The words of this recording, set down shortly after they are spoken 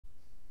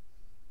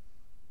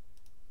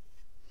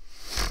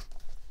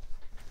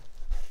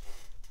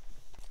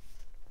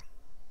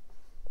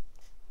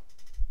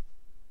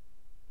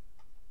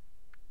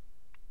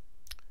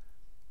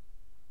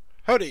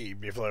Howdy,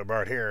 Beefalo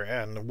Bart here,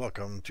 and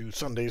welcome to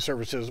Sunday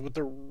Services with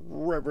the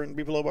Reverend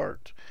Beefalo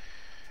Bart.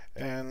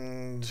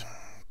 And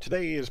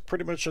today is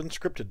pretty much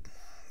unscripted,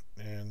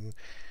 and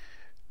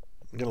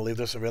I'm going to leave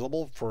this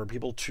available for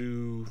people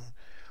to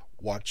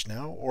watch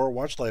now or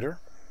watch later.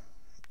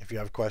 If you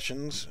have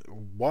questions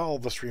while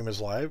the stream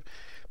is live,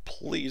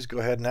 please go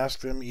ahead and ask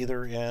them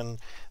either in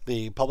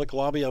the public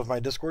lobby of my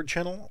Discord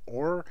channel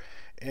or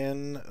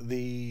in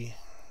the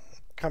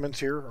comments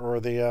here or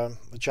the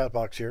chat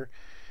box here,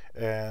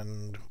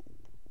 and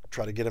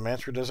try to get them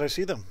answered as I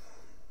see them.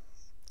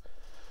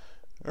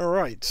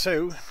 Alright,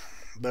 so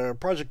the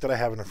project that I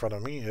have in front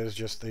of me is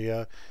just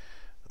the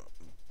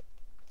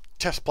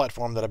test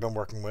platform that I've been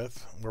working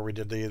with, where we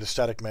did the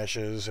static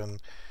meshes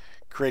and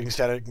creating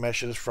static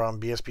meshes from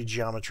BSP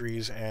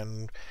geometries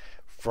and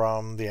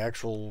from the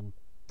actual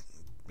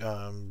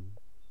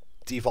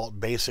default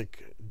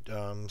basic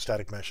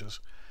static meshes,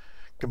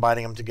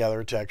 combining them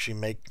together to actually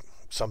make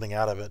something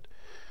out of it.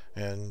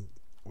 And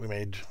we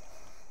made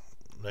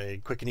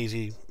a quick and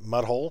easy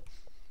mud hole.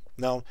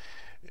 Now,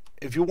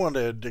 if you want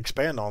to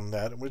expand on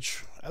that,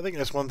 which I think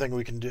that's one thing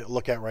we can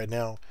look at right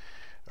now,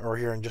 or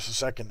here in just a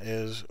second,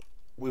 is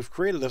we've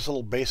created this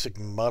little basic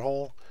mud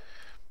hole,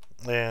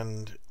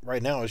 and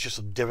right now it's just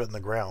a divot in the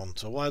ground.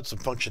 So we'll add some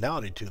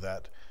functionality to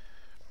that.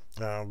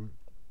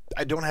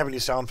 I don't have any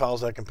sound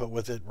files that I can put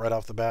with it right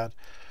off the bat,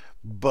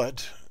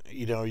 but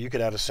you know, you could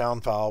add a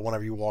sound file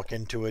whenever you walk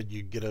into it.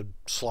 You get a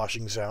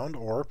sloshing sound,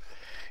 or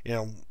you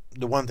know,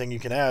 the one thing you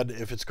can add,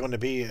 if it's going to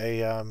be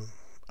a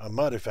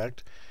mud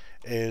effect,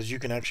 is you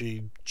can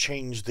actually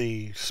change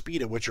the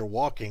speed at which you're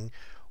walking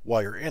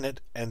while you're in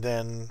it, and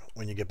then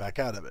when you get back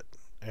out of it.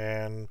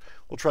 And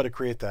we'll try to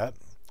create that.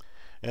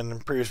 In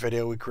the previous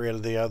video, we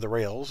created the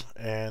rails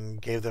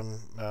and gave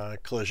them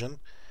collision,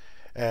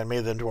 and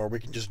made them to where we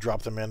can just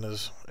drop them in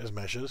as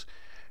meshes.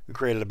 We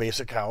created a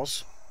basic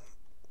house,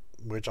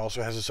 which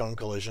also has its own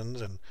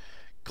collisions and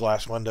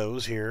glass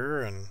windows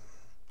here and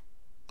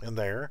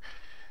there.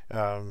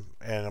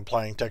 And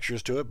applying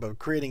textures to it, but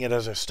creating it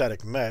as a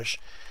static mesh,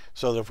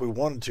 so that if we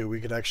wanted to,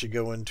 we could actually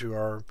go into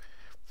our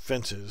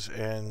fences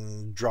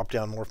and drop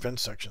down more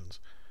fence sections,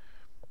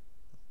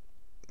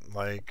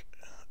 like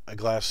a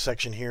glass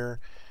section here,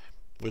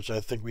 which I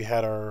think we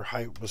had our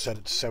height was set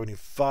at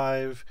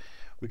 75.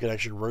 We could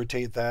actually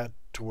rotate that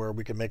to where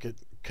we can make it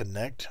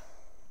connect.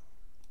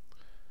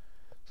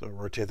 So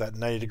rotate that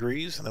 90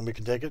 degrees, and then we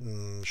can take it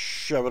and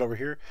shove it over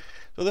here.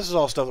 So this is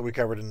all stuff that we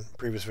covered in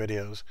previous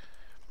videos.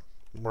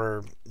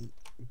 We're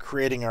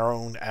creating our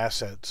own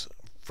assets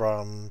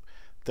from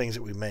things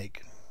that we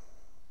make.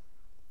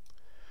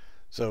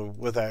 So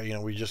with that, you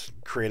know, we just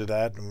created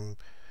that, and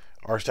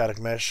our static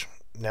mesh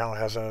now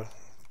has a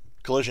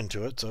collision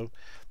to it, so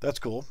that's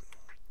cool.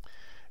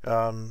 Do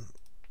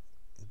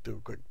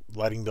a quick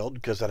lighting build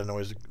because that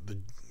annoys the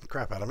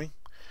crap out of me.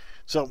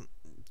 So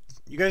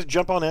you guys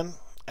jump on in,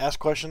 ask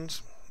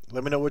questions,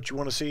 let me know what you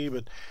want to see.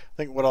 But I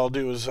think what I'll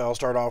do is I'll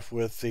start off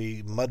with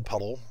the mud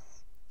puddle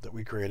that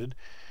we created.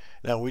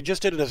 Now, we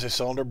just did it as a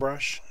cylinder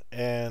brush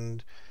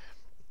and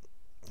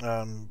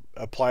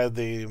applied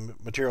the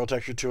material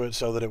texture to it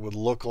so that it would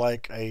look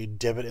like a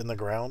divot in the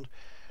ground.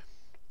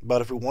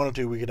 But if we wanted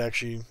to, we could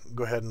actually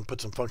go ahead and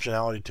put some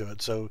functionality to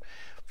it. So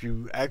if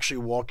you actually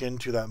walk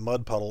into that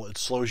mud puddle, it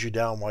slows you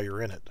down while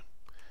you're in it.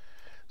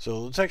 So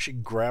let's actually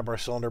grab our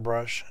cylinder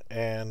brush,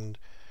 and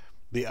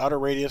the outer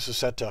radius is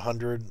set to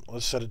 100.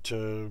 Let's set it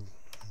to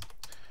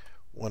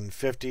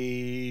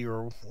 150,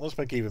 or let's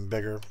make it even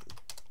bigger,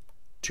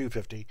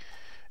 250.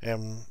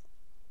 And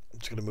I'm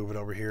just going to move it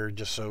over here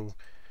just so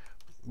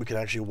we can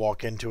actually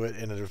walk into it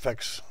and it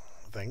affects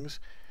things.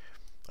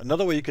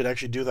 Another way you could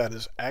actually do that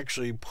is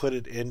actually put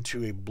it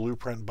into a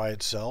blueprint by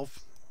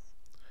itself,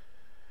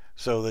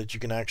 so that you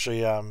can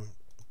actually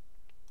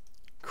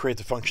create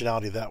the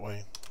functionality that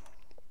way.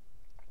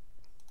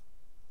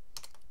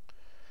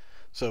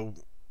 So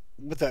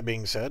with that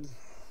being said,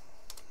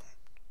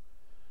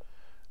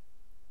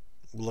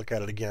 we'll look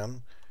at it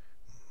again.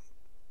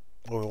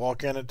 When we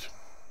walk in it,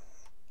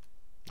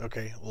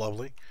 okay,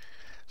 lovely.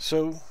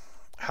 So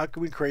how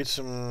can we create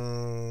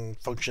some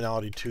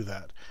functionality to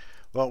that?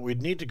 Well,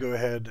 we'd need to go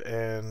ahead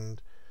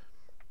and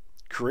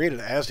create it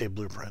as a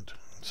blueprint.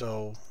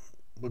 So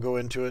we'll go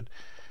into it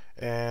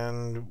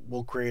and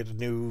we'll create a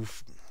new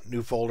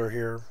folder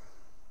here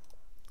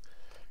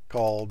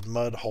called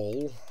mud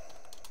hole.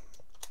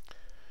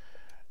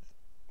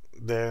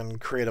 Then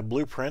create a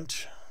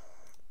blueprint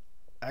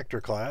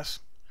actor class,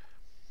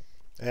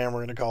 and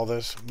we're going to call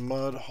this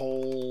mud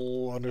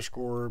hole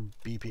 _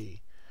 BP.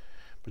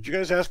 But you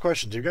guys ask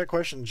questions. If you've got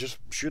questions, just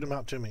shoot them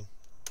out to me.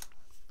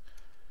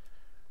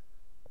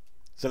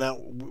 So now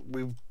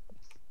we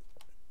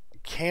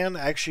can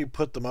actually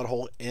put the mud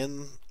hole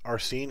in our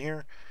scene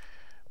here,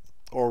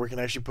 or we can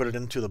actually put it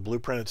into the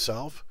blueprint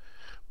itself.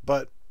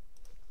 But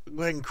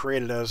go ahead and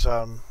create it as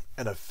an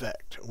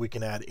effect. We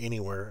can add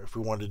anywhere. If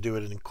we wanted to do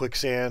it in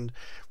quicksand,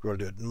 if we want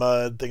to do it in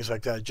mud, things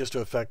like that, just to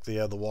affect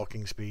the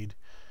walking speed.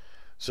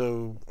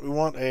 So we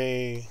want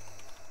a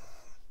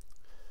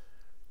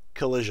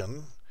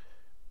collision.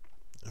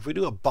 If we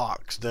do a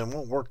box, then it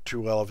won't work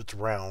too well if it's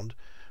round,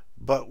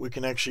 but we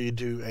can actually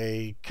do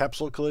a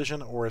capsule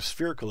collision or a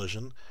sphere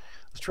collision.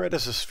 Let's try it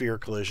as a sphere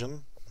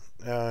collision,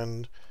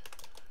 and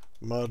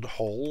mud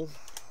hole.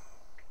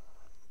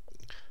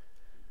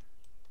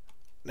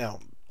 Now,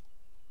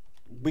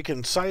 we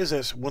can size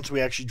this once we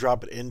actually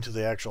drop it into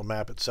the actual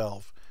map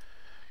itself.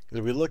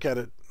 If we look at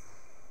it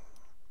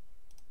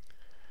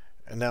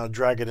and now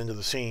drag it into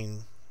the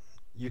scene,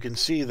 you can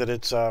see that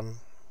it's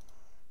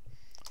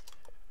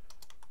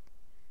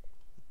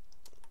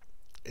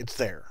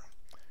there.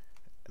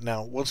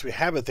 Now, once we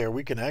have it there,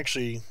 we can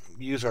actually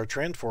use our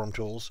transform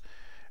tools,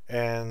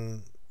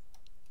 and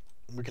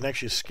we can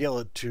actually scale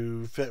it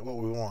to fit what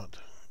we want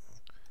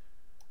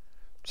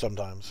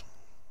sometimes.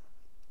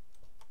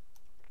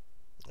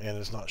 And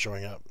it's not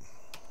showing up.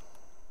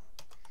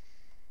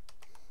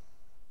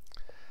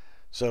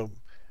 So,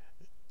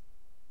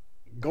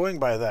 going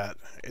by that,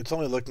 it's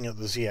only looking at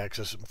the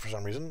z-axis for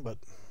some reason, but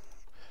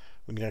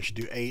we can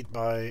actually do 8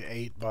 by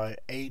 8 by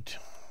 8,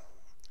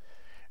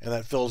 and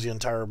that fills the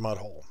entire mud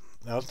hole.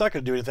 Now, it's not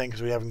going to do anything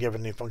because we haven't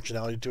given any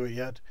functionality to it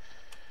yet,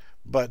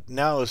 but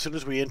now as soon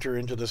as we enter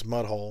into this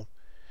mud hole,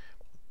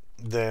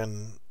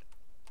 then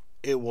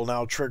it will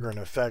now trigger an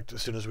effect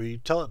as soon as we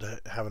tell it to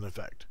have an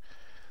effect.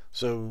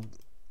 So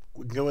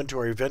we can go into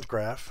our event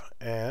graph,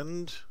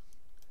 and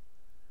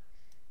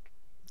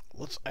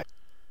let's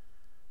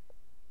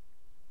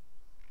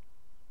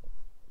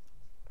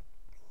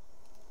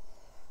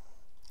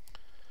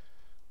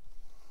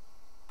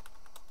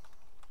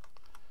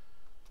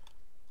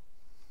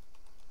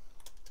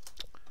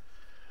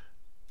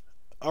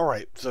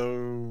Alright,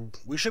 so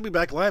we should be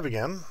back live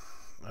again.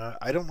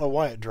 I don't know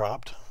why it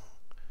dropped.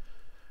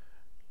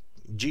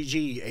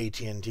 GG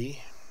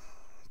AT&T.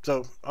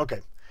 So, okay.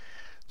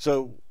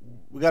 So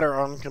we got our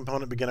on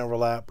component begin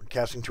overlap,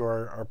 casting to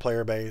our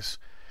player base,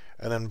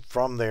 and then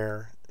from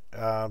there,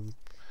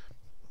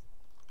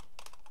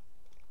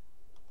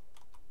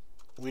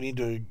 we need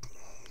to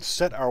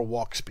set our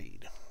walk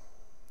speed.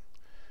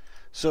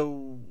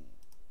 So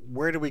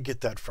where do we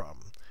get that from?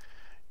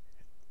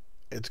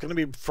 It's going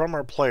to be from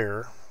our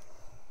player.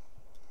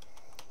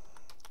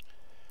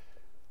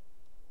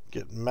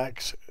 Get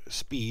max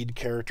speed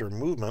character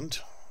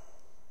movement.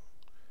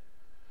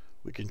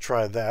 We can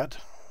try that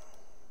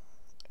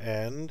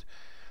and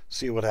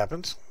see what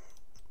happens.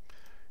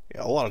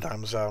 Yeah, a lot of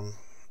times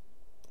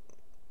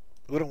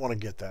we don't want to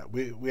get that.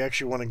 We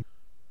actually want to.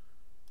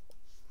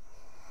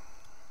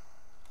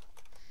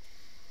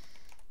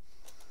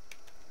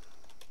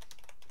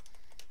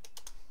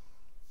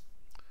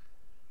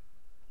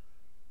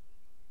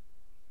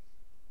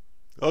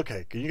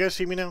 Okay, can you guys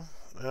see me now?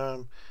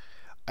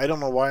 I don't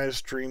know why the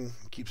stream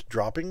keeps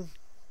dropping.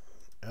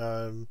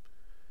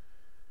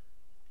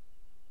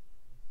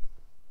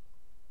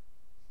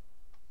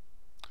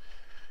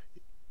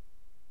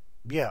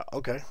 Yeah,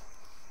 okay.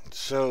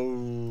 So, I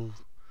don't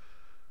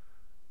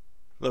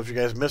know if you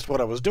guys missed what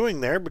I was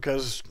doing there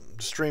because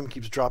the stream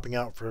keeps dropping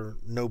out for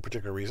no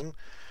particular reason.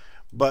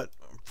 But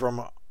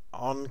from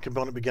on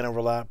component begin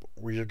overlap,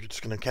 we're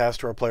just going to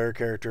cast to our player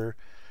character.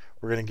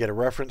 We're going to get a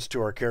reference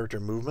to our character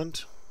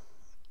movement.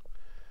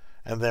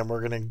 And then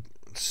we're going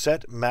to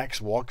set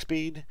max walk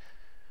speed.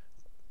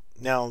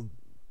 Now,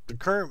 the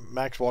current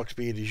max walk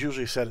speed is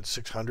usually set at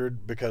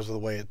 600 because of the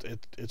way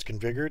it's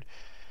configured.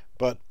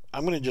 But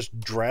I'm going to just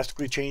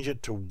drastically change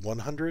it to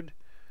 100.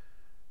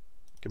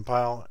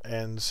 Compile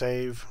and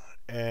save.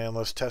 And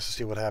let's test to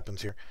see what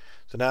happens here.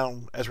 So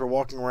now, as we're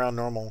walking around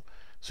normal,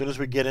 as soon as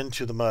we get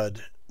into the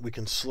mud, we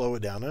can slow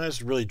it down. And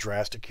it's really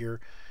drastic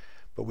here,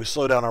 but we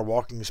slow down our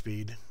walking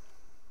speed.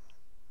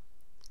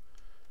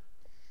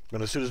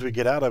 But as soon as we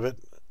get out of it,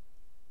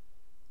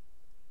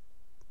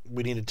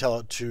 we need to tell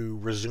it to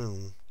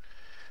resume.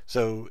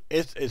 So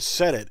it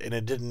set it, and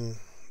it didn't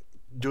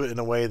do it in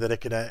a way that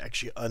it could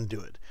actually undo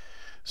it.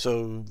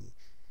 So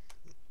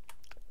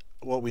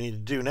what we need to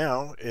do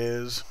now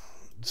is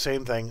the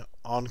same thing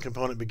on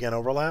component begin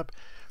overlap.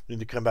 We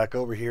need to come back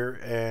over here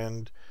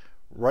and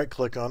right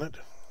click on it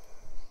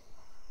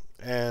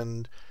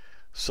and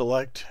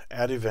select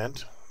add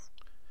event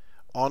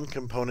on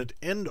component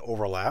end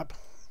overlap.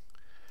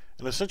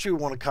 And essentially we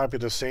want to copy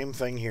the same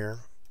thing here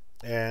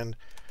and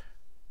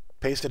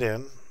paste it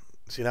in.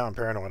 See, now I'm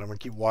paranoid. I'm going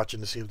to keep watching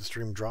to see if the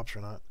stream drops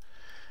or not.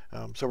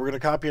 So we're going to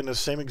copy in the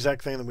same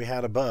exact thing that we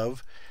had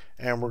above,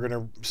 and we're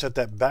going to set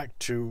that back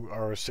to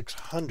our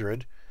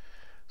 600.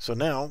 So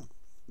now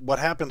what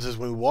happens is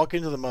when we walk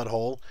into the mud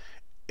hole,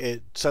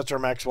 it sets our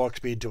max walk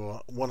speed to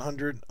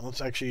 100.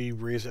 Let's actually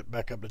raise it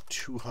back up to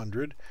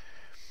 200.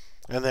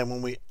 And then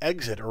when we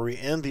exit or we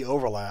end the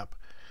overlap,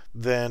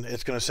 then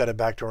it's going to set it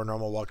back to our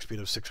normal walk speed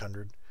of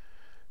 600.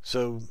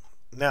 So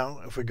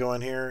now if we go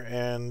in here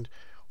and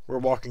we're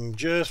walking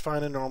just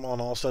fine and normal,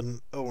 and all of a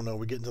sudden, oh no,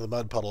 we get into the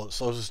mud puddle, it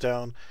slows us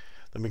down.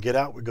 Then we get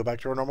out, we go back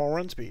to our normal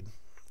run speed.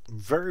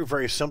 Very,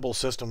 very simple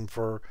system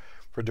for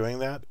doing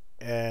that,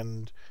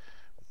 and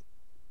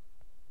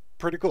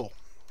pretty cool.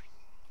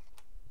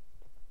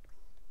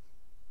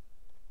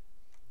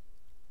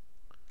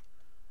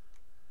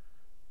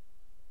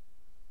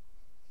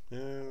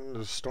 And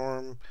a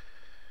storm.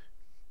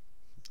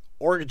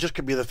 Or it just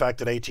could be the fact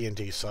that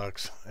AT&T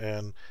sucks,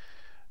 and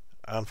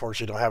I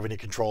unfortunately don't have any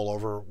control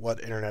over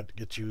what internet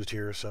gets used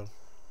here. So,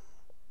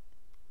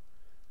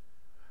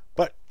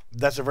 but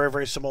that's a very,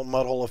 very simple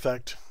mud hole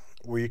effect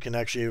where you can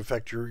actually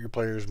affect your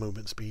player's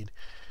movement speed.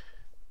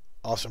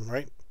 Awesome,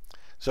 right?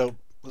 So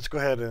let's go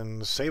ahead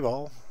and save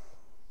all.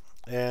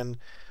 And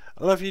I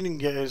don't know if you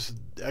guys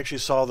actually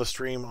saw the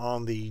stream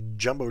on the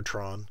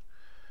Jumbotron.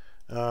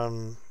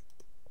 Let's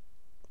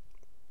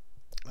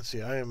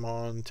see, I am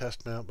on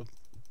test map.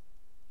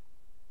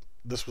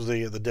 This was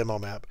the demo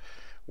map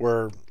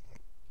where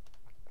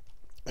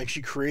I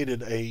actually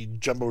created a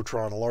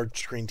Jumbotron, a large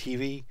screen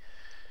TV,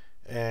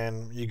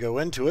 and you go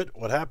into it.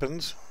 What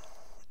happens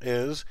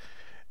is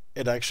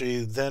it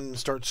actually then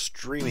starts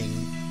streaming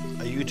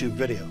a YouTube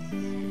video.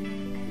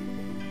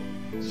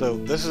 So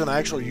this is an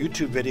actual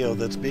YouTube video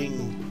that's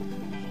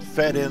being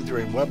fed in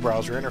through a web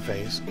browser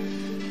interface,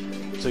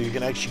 so you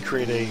can actually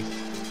create a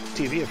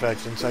TV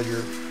effect inside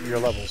your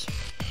levels.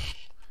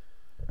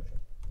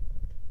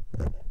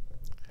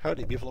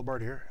 Howdy, Beefalo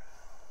Bart here.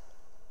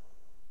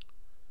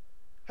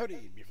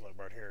 Howdy, Beefalo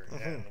Bart here,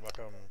 and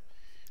welcome.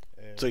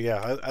 So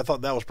yeah, I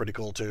thought that was pretty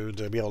cool too,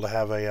 to be able to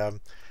have a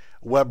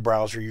web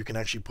browser you can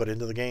actually put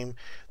into the game.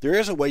 There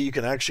is a way you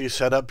can actually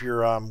set up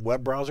your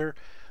web browser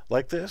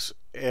like this,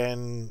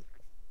 and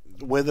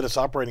the way that it's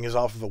operating is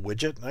off of a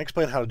widget. And I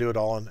explain how to do it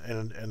all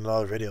in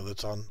another video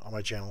that's on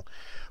my channel.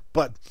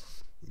 But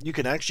you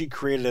can actually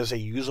create it as a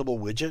usable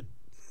widget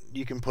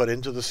you can put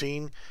into the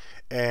scene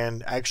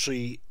and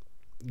actually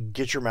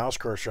get your mouse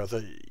cursor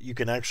that you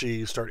can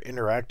actually start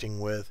interacting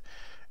with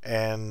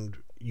and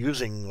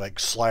using, like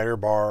slider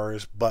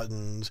bars,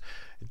 buttons,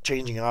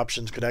 changing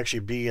options could actually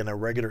be in a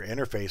regular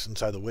interface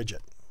inside the widget.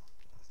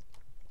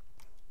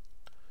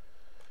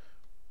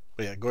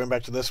 But yeah, going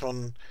back to this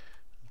one,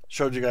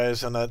 showed you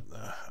guys in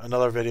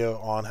another video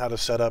on how to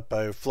set up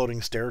a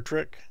floating stair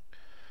trick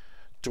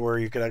to where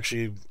you could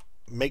actually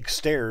make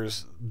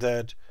stairs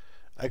that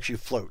actually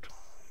float.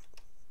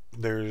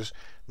 There's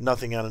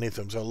nothing underneath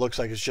them, so it looks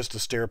like it's just the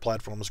stair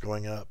platforms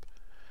going up.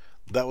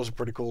 That was a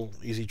pretty cool,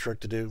 easy trick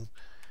to do.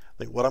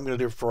 I think what I'm going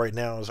to do for right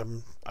now is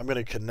I'm going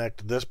to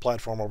connect this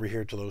platform over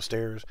here to those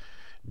stairs,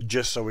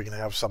 just so we can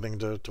have something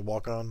to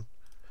walk on.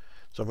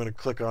 So I'm going to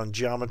click on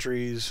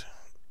geometries,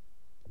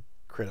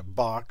 create a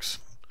box.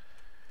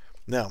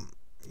 Now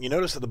you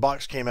notice that the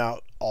box came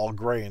out all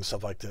gray and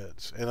stuff like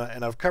this,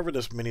 and I've covered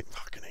this many.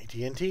 Fucking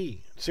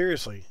AT&T,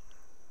 seriously.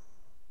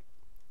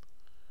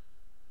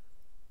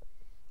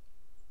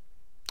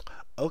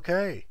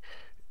 Okay,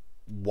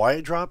 why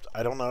it dropped,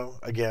 I don't know,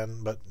 again,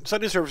 but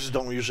Sunday services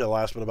don't usually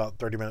last but about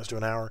 30 minutes to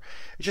an hour.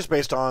 It's just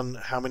based on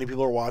how many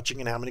people are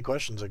watching and how many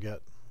questions I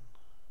get.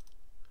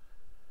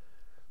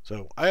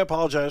 So I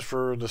apologize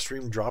for the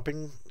stream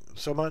dropping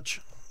so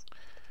much.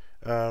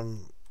 I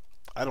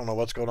don't know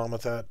what's going on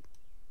with that.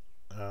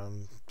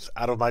 It's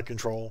out of my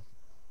control.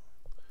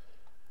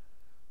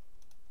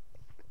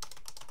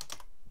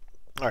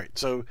 Alright,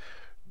 so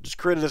just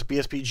created this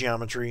BSP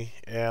geometry,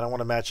 and I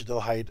want to match it to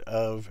the height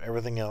of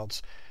everything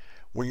else.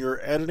 When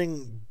you're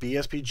editing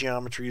BSP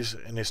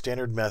geometries in a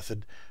standard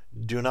method,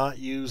 do not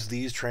use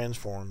these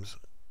transforms.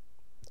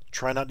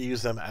 Try not to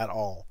use them at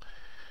all.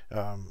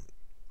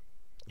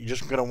 You're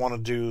just going to want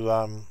to do,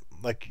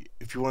 like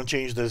if you want to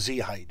change the Z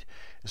height,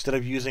 instead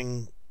of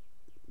using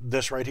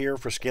this right here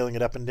for scaling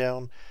it up and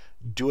down,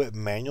 do it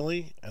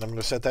manually, and I'm going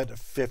to set that to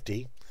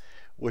 50,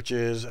 which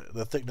is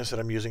the thickness that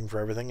I'm using for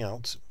everything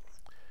else.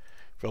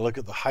 If I look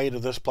at the height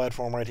of this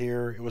platform right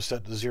here, it was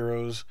set to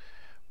zeros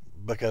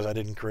because I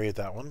didn't create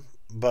that one,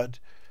 but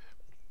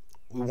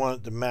we want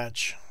it to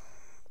match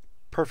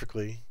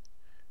perfectly,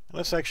 and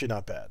that's actually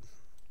not bad.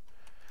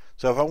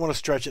 So if I want to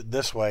stretch it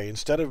this way,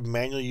 instead of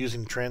manually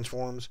using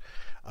transforms,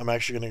 I'm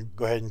actually going to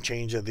go ahead and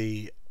change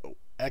the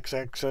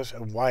x-axis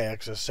and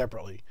y-axis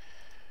separately.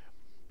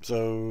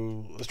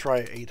 So let's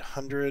try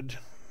 800. In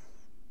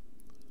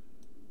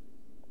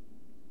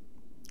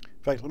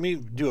fact, let me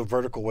do a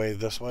vertical way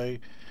this way.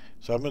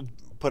 So I'm going to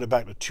put it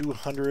back to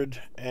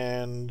 200,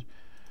 and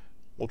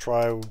we'll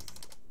try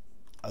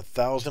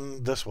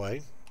 1,000 this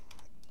way.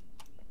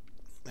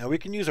 Now we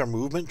can use our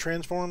movement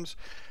transforms,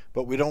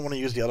 but we don't want to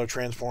use the other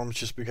transforms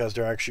just because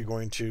they're actually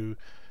going to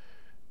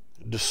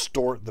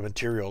distort the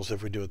materials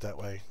if we do it that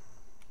way.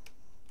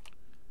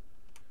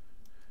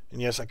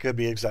 And yes, I could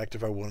be exact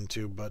if I wanted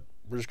to, but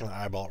we're just going to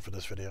eyeball it for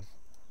this video.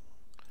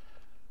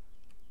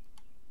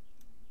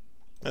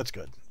 That's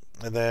good.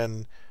 And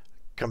then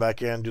come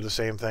back in, do the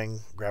same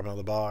thing, grab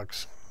another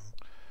box.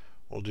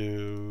 We'll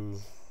do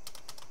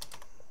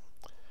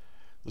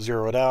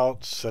zero it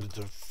out, set it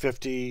to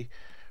 50,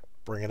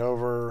 bring it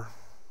over.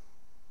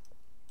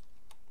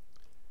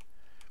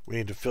 We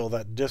need to fill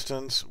that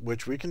distance,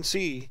 which we can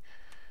see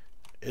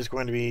is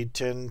going to be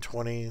 10,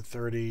 20,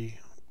 30,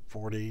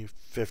 40,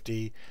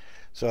 50.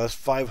 So that's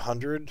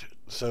 500.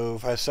 So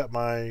if I set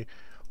my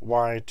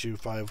Y to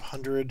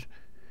 500,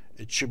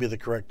 it should be the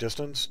correct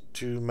distance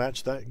to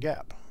match that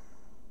gap.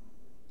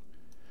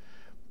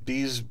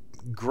 These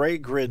gray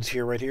grids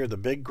here, right here, the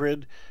big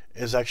grid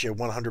is actually a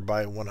 100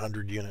 by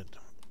 100 unit.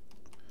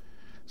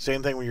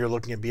 Same thing when you're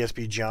looking at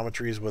BSP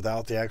geometries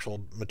without the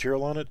actual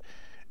material on it.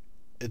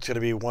 It's going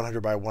to be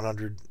 100 by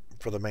 100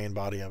 for the main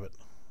body of it.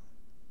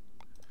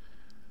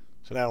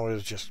 So now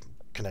it's just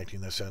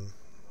connecting this in.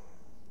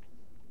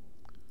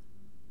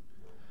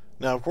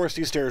 Now, of course,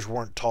 these stairs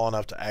weren't tall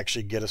enough to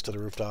actually get us to the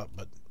rooftop,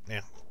 but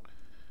yeah,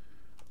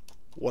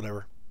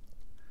 whatever.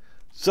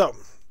 So,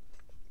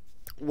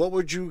 what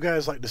would you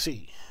guys like to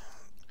see?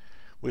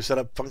 We set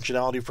up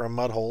functionality for a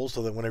mud hole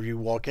so that whenever you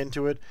walk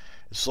into it,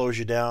 it slows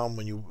you down.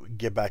 When you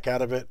get back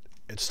out of it,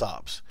 it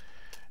stops.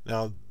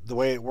 Now, the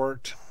way it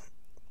worked,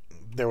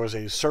 there was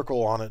a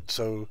circle on it,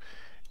 so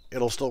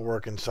it'll still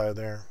work inside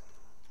there.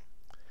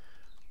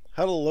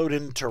 How to load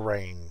in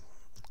terrain.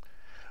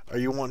 Are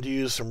you wanting to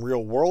use some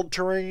real world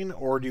terrain,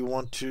 or do you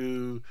want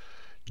to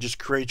just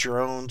create your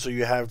own so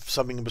you have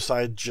something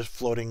besides just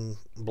floating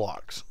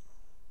blocks?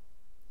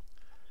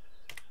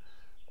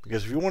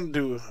 Because if you want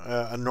to do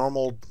a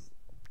normal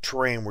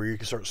terrain where you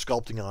can start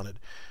sculpting on it,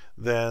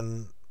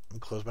 then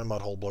close my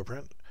mud hole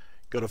blueprint,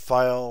 go to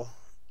File,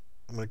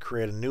 I'm going to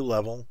create a new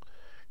level,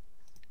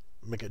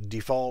 make it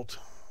default,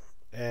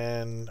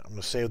 and I'm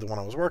going to save the one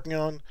I was working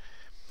on.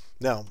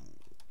 Now,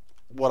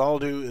 what I'll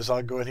do is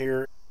I'll go in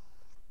here,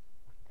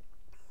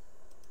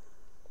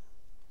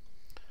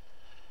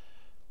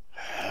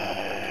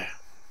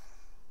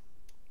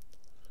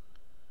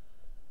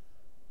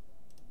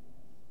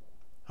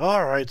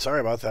 alright, sorry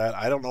about that.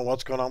 I don't know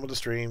what's going on with the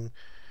stream.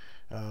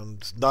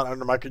 It's not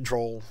under my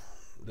control.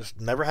 This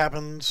never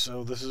happens,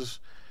 so this is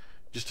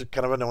just a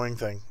kind of annoying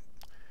thing.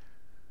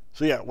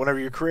 So yeah, whenever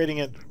you're creating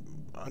it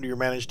under your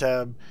Manage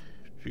tab,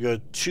 if you go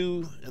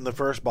 2 in the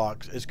first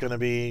box, it's going to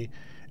be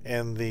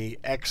in the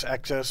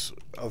x-axis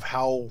of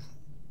how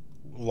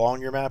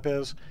long your map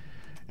is.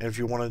 And if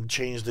you want to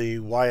change the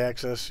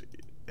y-axis,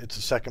 it's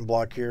the second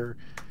block here.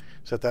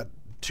 Set that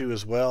 2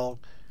 as well.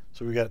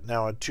 So we got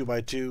now a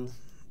 2x2,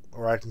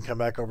 or I can come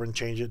back over and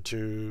change it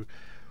to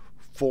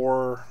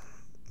 4,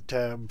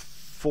 tab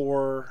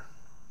 4.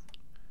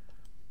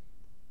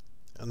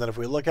 And then if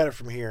we look at it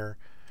from here,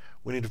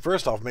 we need to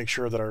first off make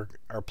sure that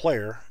our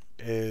player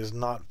is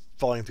not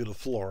falling through the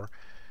floor.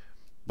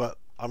 But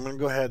I'm going to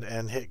go ahead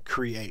and hit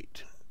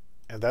create.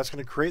 And that's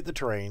going to create the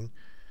terrain.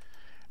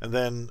 And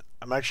then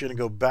I'm actually going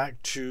to go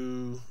back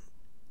to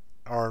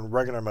our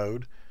regular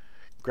mode,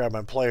 grab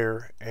my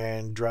player,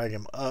 and drag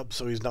him up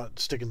so he's not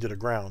sticking to the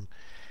ground.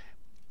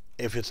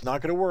 If it's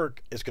not going to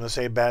work, it's going to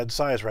say bad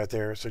size right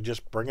there. So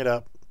just bring it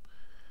up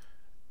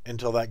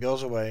until that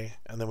goes away.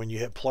 And then when you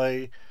hit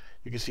play,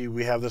 you can see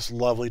we have this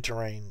lovely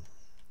terrain.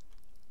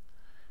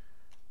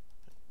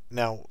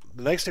 Now,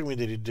 the next thing we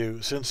need to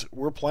do, since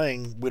we're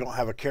playing, we don't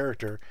have a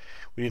character,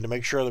 we need to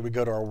make sure that we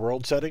go to our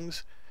world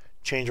settings,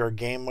 change our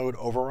game mode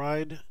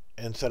override,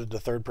 and set it to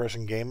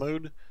third-person game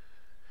mode.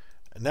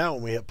 And now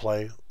when we hit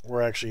play,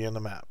 we're actually in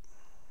the map.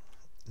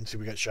 You can see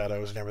we got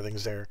shadows and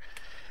everything's there.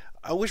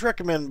 I always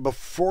recommend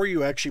before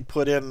you actually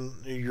put in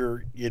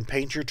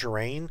paint your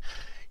terrain,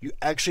 you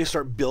actually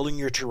start building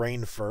your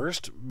terrain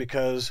first,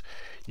 because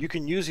you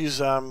can use these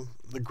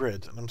the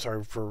grids. And I'm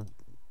sorry for.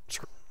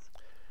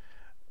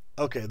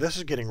 Okay, this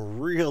is getting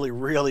really,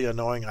 really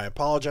annoying. I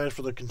apologize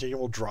for the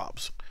continual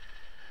drops.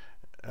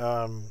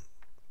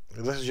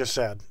 This is just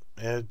sad.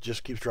 It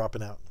just keeps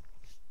dropping out.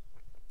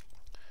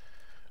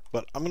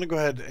 But I'm going to go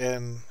ahead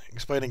and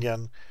explain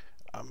again.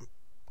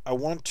 I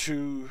want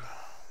to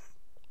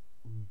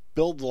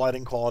build the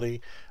lighting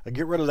quality. I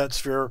get rid of that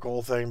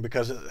spherical thing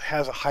because it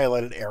has a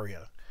highlighted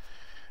area.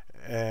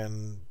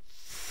 And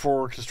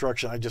for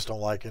construction, I just don't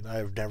like it.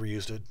 I've never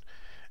used it.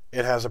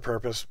 It has a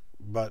purpose,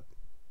 but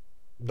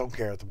don't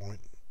care at the point.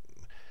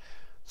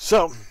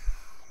 So,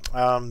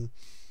 you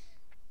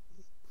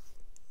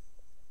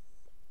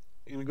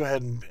can go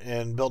ahead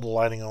and build the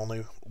lighting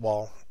only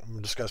while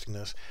I'm discussing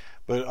this.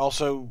 But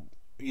also,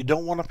 you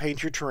don't want to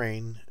paint your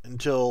terrain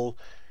until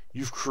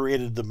you've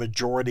created the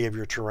majority of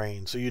your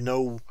terrain. So you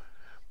know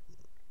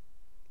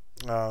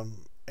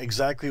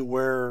exactly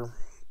where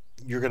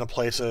you're going to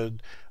place a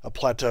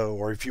plateau,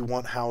 or if you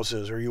want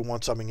houses, or you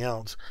want something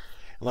else.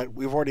 And like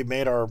we've already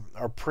made our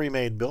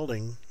pre-made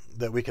building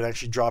that we can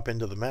actually drop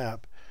into the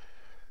map.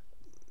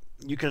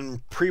 You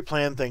can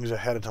pre-plan things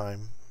ahead of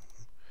time.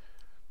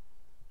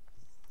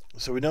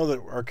 So we know that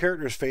our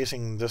character is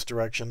facing this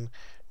direction.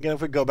 Again,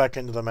 if we go back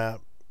into the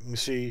map, you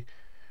see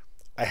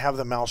I have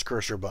the mouse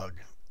cursor bug.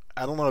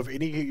 I don't know if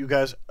any of you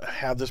guys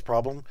have this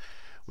problem.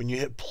 When you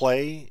hit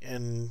play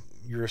in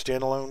your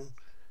standalone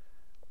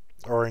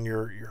or in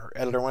your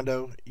editor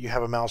window, you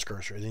have a mouse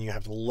cursor. And then you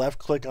have to left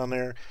click on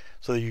there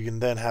so that you can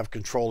then have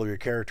control of your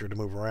character to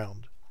move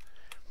around.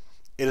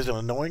 It is an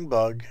annoying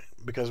bug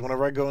because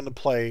whenever I go into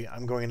play,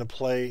 I'm going to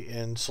play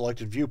in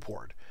selected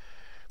viewport.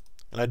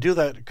 And I do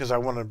that because I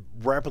want to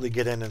rapidly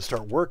get in and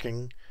start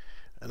working,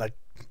 and I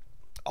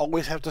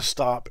always have to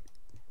stop,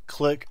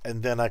 click,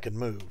 and then I can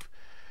move.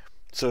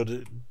 So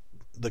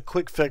the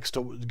quick fix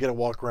to get a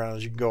walk around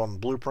is you can go on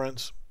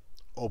blueprints,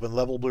 open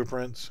level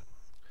blueprints,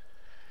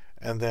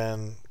 and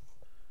then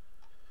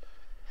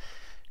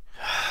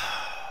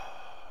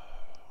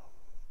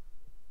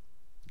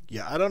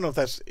Yeah, I don't know if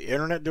that's the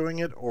internet doing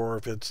it or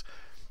if it's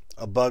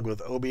a bug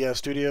with OBS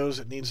Studios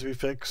that needs to be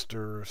fixed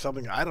or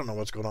something. I don't know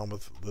what's going on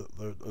with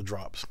the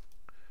drops.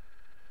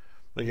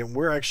 But again,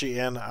 we're actually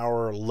in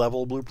our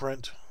level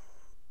blueprint.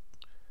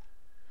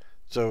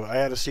 So I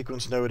had a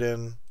sequence node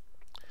in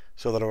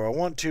so that if I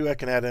want to, I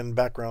can add in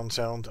background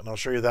sound, and I'll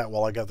show you that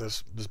while I got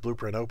this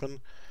blueprint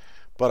open.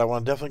 But I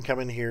want to definitely come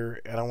in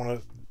here and I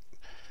want to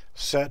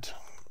set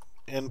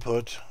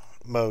input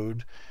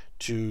mode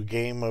to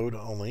game mode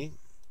only.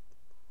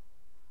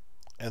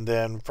 And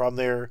then from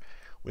there,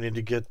 we need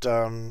to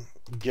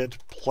get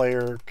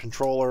player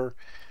controller,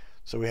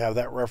 so we have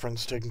that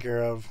reference taken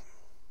care of.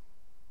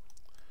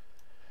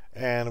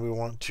 And we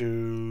want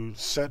to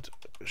set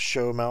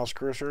show mouse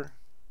cursor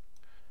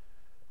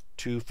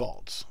to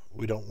false.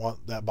 We don't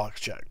want that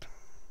box checked.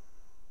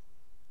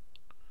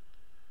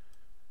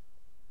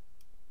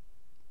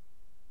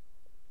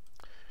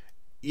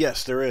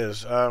 Yes, there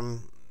is.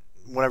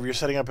 Whenever you're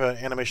setting up an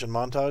animation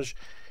montage,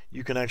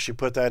 you can actually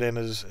put that in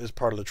as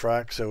part of the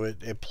track, so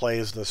it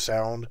plays the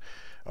sound,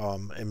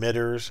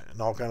 emitters,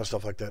 and all kind of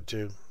stuff like that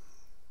too.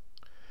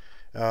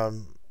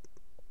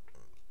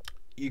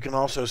 You can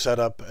also set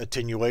up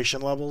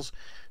attenuation levels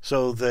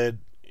so that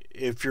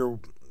if you're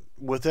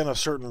within a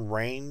certain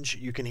range,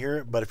 you can hear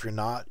it, but if you're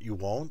not, you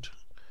won't.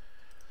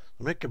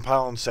 Let me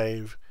compile and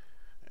save,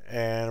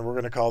 and we're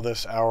going to call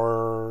this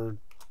our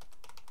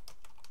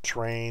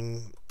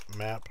train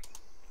map,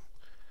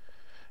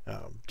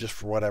 just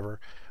for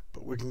whatever.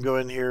 But we can go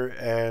in here,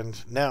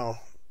 and now,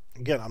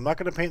 again, I'm not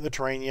going to paint the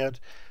terrain yet,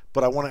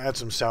 but I want to add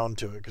some sound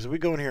to it, because if we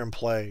go in here and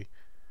play,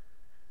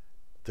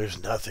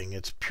 there's nothing.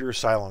 It's pure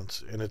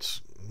silence, and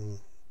it's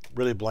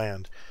really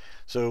bland.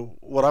 So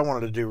what I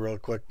wanted to do real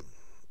quick,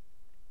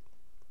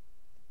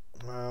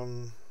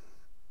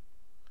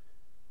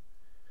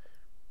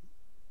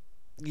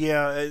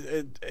 yeah,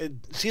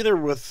 it's either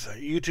with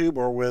YouTube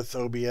or with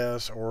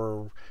OBS,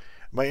 or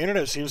my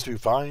internet seems to be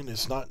fine.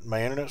 It's not,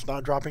 my internet's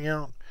not dropping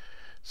out.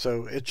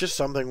 So it's just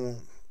something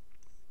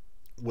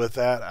with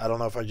that. I don't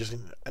know if I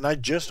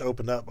just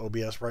opened up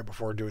OBS right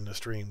before doing the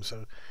stream,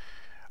 so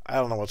I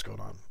don't know what's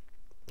going on.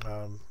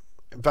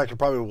 In fact, I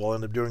probably will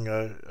end up doing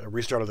a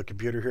restart of the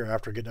computer here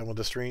after I get done with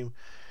the stream,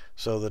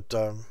 so that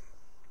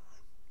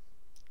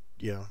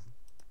yeah,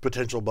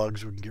 potential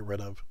bugs we can get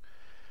rid of.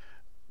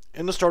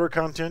 In the starter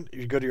content, if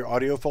you go to your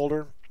audio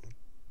folder,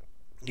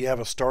 you have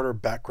a starter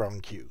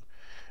background cue.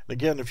 And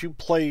again, if you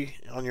play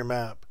on your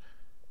map,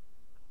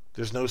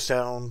 there's no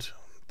sound,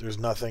 there's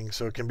nothing,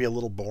 so it can be a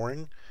little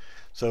boring.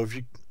 So if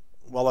you,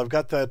 while I've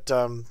got that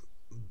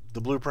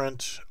the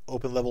blueprint,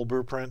 open level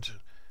blueprint,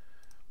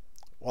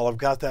 while I've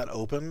got that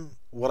open,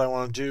 what I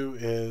want to do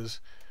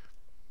is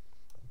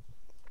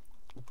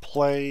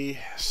play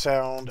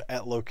sound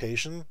at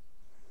location.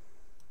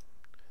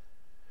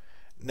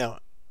 Now,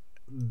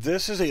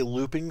 this is a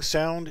looping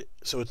sound,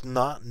 so it's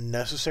not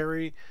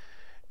necessary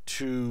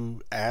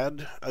to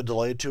add a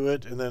delay to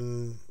it and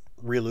then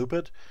re-loop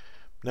it.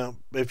 Now,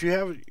 if you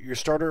have your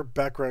starter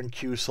background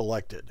cue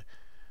selected,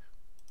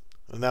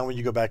 and now when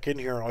you go back in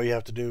here, all you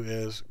have to do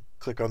is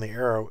click on the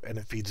arrow and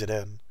it feeds it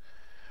in.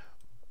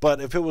 But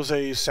if it was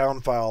a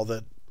sound file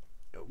that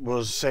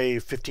was, say,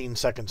 15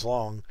 seconds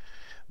long,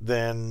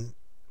 then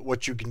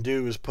what you can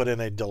do is put in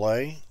a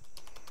delay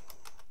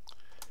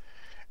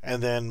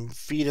and then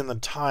feed in the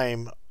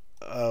time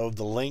of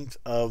the length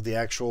of the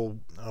actual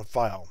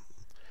file.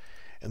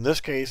 In this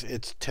case,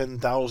 it's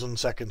 10,000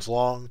 seconds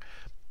long.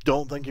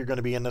 Don't think you're going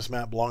to be in this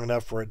map long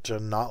enough for it to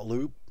not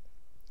loop,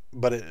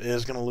 but it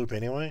is going to loop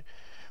anyway.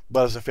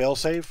 But as a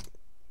failsafe,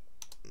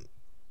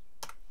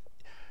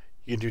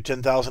 you can do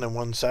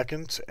 10,001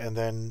 seconds and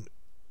then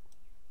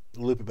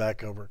loop it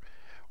back over.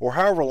 Or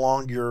however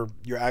long your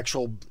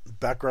actual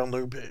background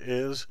loop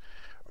is.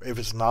 If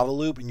it's not a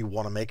loop and you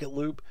want to make it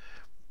loop,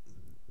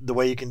 the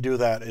way you can do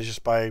that is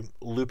just by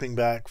looping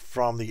back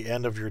from the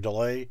end of your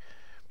delay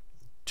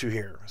to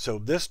here. So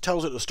this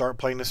tells it to start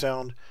playing the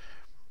sound,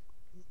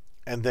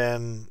 and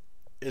then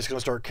it's going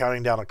to start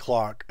counting down a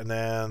clock, and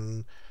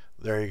then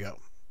there you go.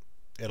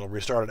 It'll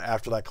restart it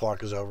after that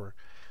clock is over.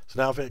 So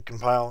now if it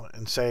compile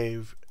and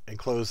save and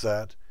close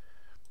that,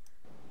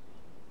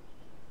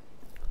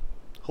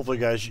 hopefully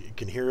guys you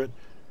can hear it.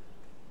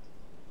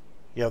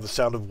 You have the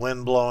sound of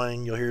wind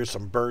blowing, you'll hear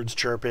some birds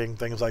chirping,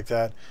 things like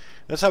that.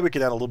 That's how we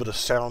can add a little bit of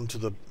sound to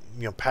the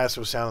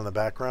passive sound in the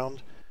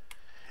background.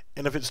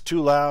 And if it's too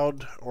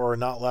loud or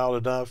not loud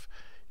enough,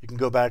 you can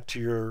go back to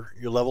your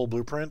level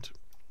blueprint,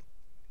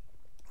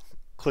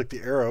 click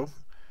the arrow,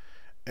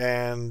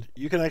 and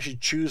you can actually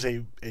choose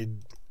a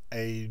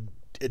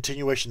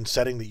attenuation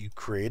setting that you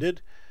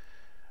created,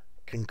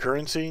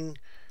 concurrency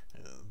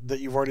that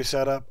you've already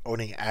set up,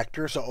 owning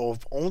actor. So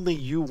if only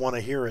you want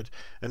to hear it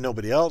and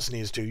nobody else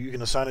needs to, you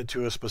can assign it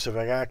to a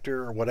specific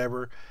actor or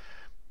whatever.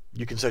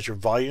 You can set your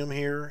volume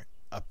here,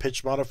 a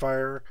pitch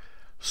modifier,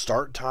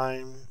 start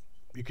time.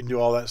 You can do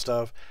all that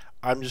stuff.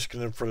 I'm just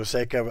going to, for the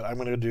sake of it, I'm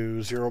going to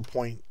do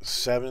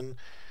 0.7.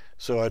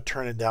 So I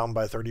turn it down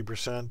by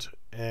 30%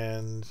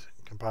 and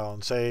compile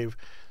and save.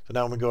 So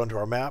now I'm going to go into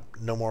our map.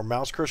 No more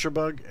mouse cursor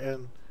bug.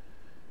 And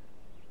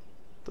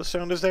The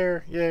sound is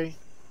there. Yay.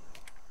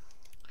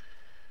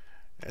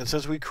 And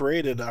since we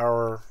created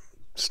our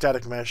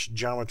static mesh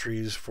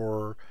geometries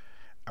for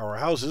our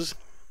houses,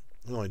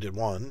 we only did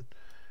one.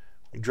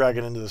 We drag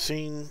it into the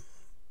scene,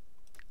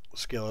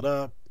 scale it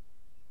up,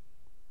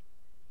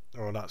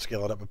 or not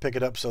scale it up, but pick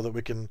it up so that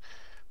we can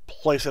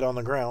place it on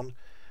the ground.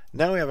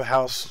 Now we have a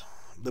house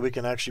that we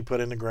can actually put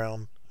in the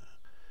ground.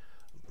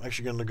 I'm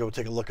actually going to go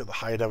take a look at the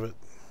height of it.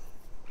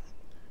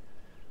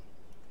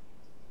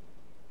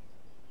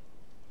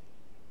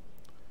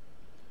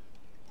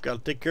 Got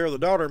to take care of the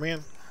daughter,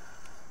 man.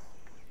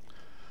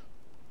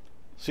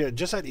 So yeah,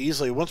 just that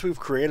easily, once we've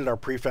created our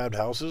prefabbed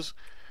houses,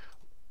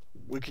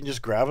 we can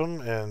just grab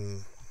them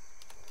and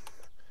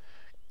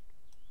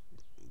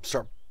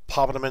start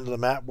popping them into the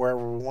map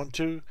wherever we want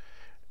to.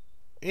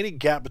 Any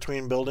gap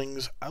between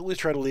buildings, I always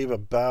try to leave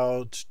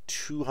about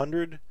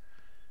 200.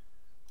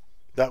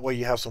 That way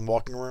you have some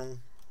walking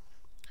room.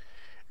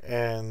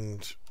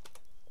 And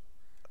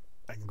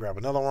I can grab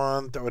another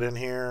one, throw it in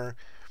here.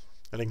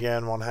 And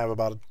again, want to have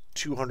about a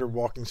 200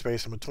 walking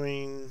space in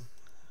between.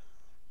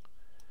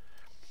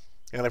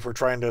 And if we're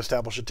trying to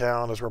establish a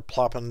town, as we're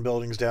plopping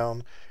buildings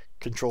down,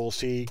 Control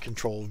C,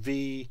 Control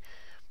V,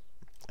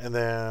 and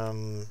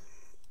then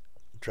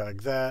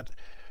drag that,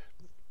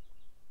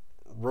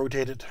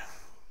 rotate it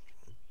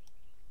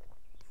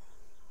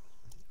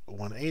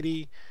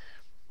 180,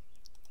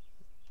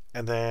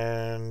 and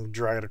then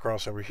drag it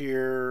across over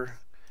here.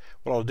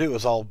 What I'll do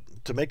is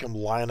to make them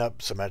line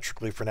up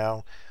symmetrically for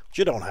now, which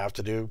you don't have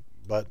to do,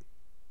 but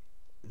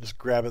just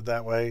grab it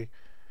that way.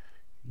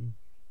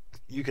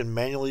 You can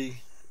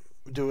manually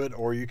do it,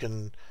 or you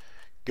can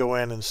go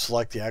in and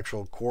select the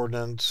actual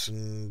coordinates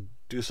and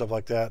do stuff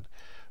like that,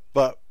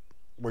 but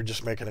we're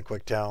just making a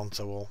quick town,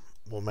 so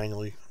we'll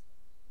manually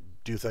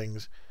do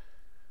things.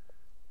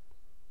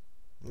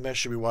 And that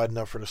should be wide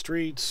enough for the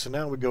streets. So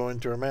now we go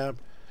into our map,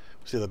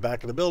 see the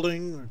back of the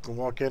building, we can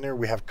walk in there.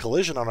 We have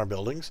collision on our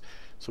buildings,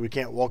 so we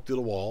can't walk through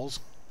the walls.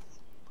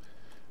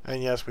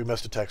 And yes, we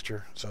missed a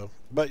texture,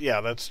 but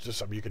yeah, that's just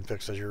something you can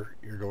fix as you're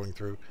going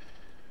through.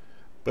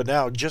 But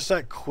now, just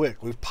that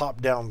quick, we've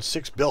popped down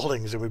 6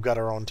 buildings and we've got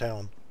our own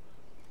town.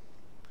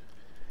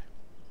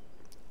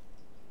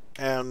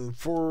 And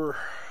for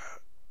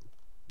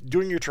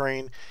doing your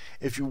terrain,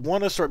 if you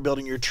want to start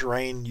building your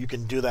terrain, you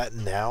can do that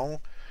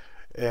now.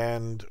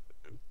 And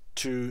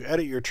to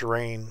edit your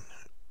terrain,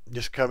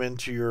 just come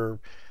into your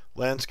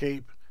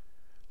landscape,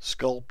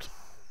 sculpt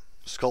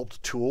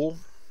tool,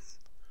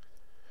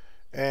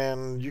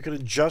 and you can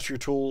adjust your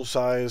tool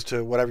size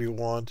to whatever you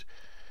want.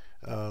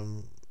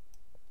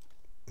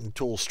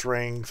 Tool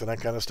strength and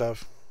that kind of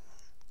stuff.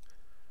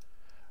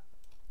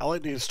 I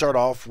like to start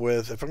off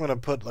with, if I'm going to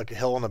put like a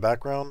hill in the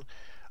background,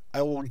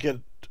 I will get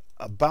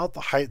about the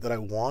height that I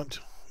want.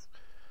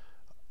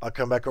 I'll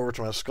come back over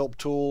to my sculpt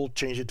tool,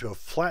 change it to a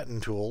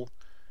flatten tool,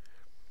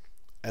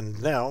 and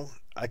now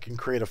I can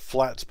create a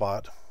flat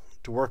spot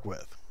to work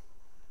with.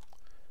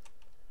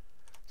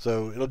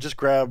 So it'll just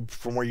grab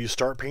from where you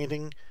start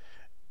painting,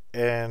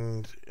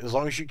 and as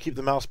long as you keep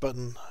the mouse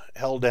button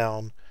held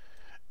down,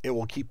 it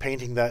will keep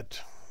painting that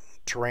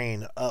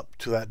terrain up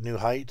to that new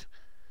height.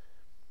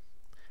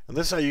 And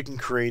this is how you can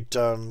create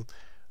a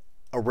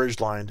ridge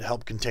line to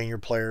help contain your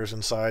players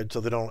inside so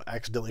they don't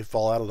accidentally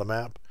fall out of the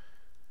map.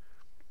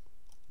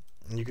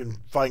 And you can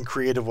find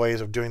creative ways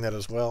of doing that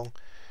as well.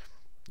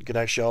 You can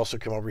actually also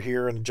come over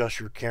here and adjust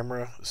your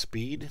camera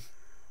speed.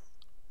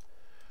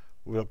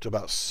 Move up to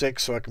about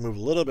 6 so I can move a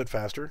little bit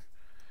faster.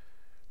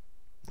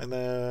 And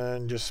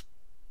then just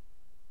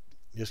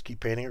keep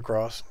painting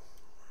across.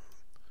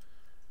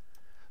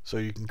 So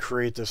you can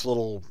create this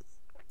little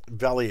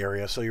valley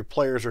area so your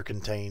players are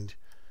contained.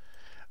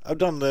 I've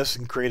done this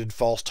and created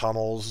false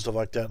tunnels and stuff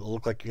like that. It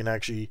looked like you can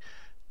actually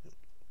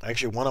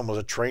one of them was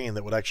a train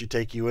that would actually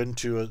take you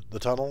into the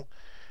tunnel,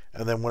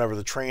 and then whenever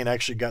the train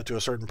actually got to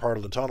a certain part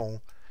of the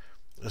tunnel,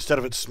 instead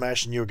of it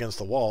smashing you against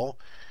the wall,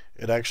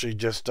 it actually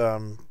just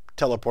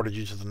teleported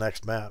you to the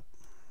next map.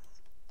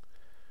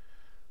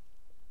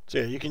 So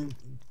yeah, you can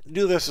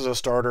do this as a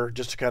starter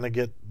just to kind of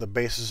get the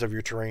basis of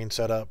your terrain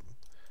set up.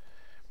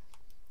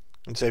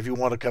 And say if you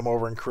want to come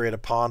over and create a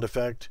pond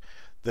effect,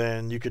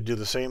 then you could do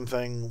the same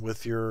thing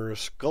with your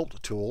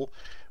sculpt tool,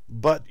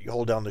 but you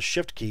hold down the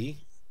shift key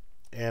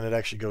and it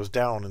actually goes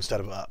down instead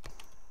of up.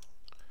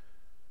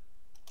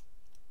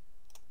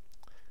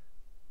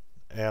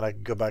 And I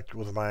can go back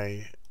with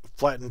my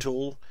flatten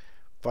tool,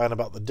 find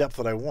about the depth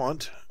that I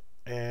want,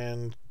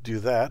 and do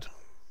that.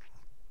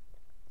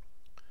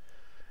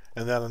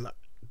 And then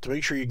to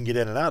make sure you can get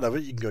in and out of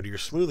it, you can go to your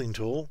smoothing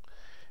tool.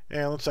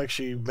 And let's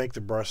actually make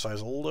the brush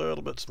size a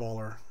little bit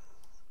smaller.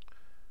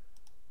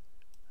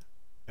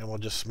 And we'll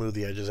just smooth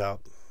the edges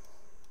out.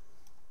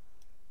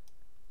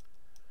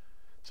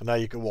 So now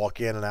you can walk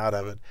in and out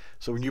of it.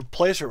 So when you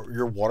place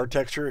your water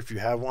texture, if you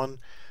have one,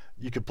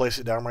 you can place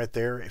it down right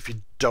there. If you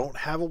don't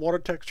have a water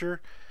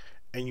texture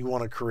and you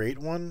want to create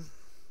one,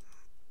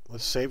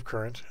 let's save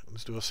current.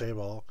 Let's do a save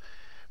all.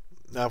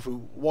 Now if we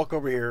walk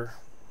over here,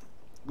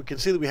 we can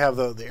see that we have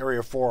the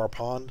area for our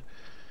pond.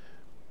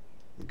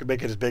 We can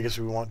make it as big as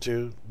we want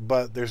to,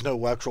 but there's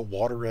no actual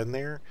water in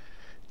there.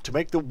 To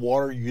make the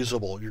water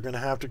usable, you're going to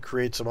have to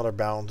create some other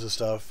bounds and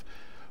stuff.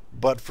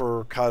 But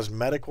for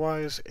cosmetic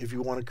wise, if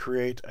you want to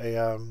create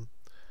a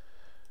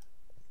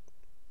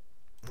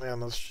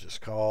and let's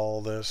just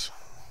call this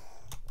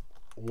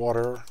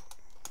water.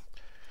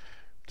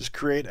 Just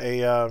create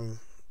a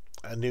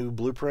new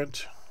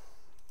blueprint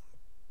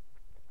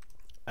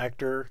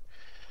actor.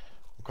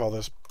 We'll call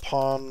this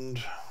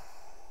pond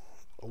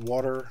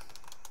water.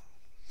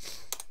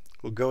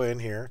 We'll go in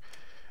here,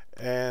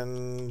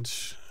 and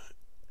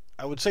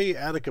I would say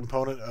add a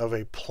component of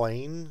a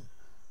plane.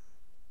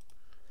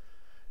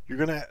 You're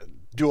gonna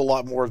do a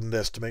lot more than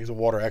this to make the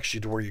water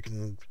actually to where you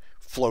can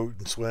float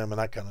and swim and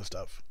that kind of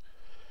stuff.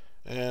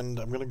 And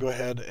I'm going to go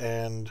ahead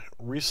and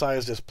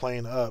resize this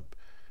plane up.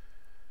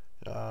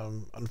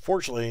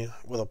 Unfortunately,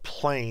 with a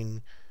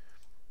plane,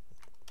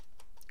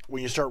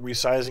 when you start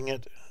resizing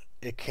it,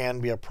 it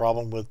can be a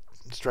problem with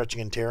stretching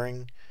and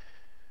tearing.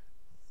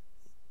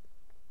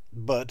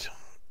 But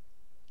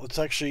let's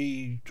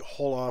actually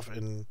hold off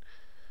and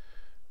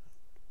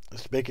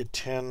let's make it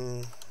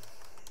 10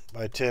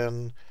 by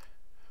 10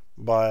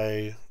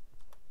 by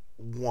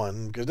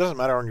 1, because it doesn't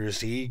matter on your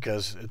Z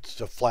because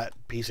it's a flat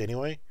piece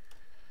anyway.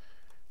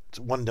 It's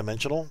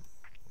one-dimensional.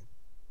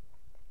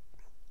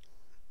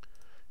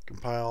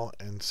 Compile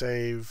and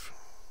save.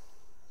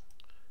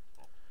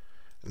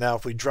 Now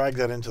if we drag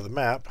that into the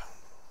map,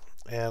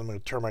 and I'm going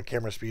to turn my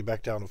camera speed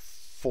back down to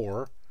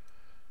 4,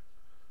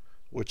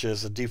 which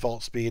is the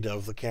default speed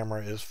of the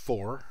camera is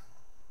 4.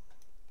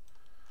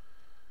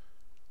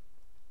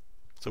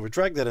 So we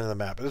drag that into the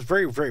map. It's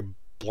very, very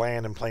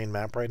bland and plain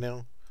map right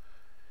now.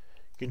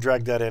 You can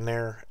drag that in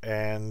there,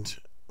 and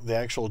the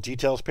actual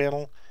details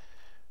panel,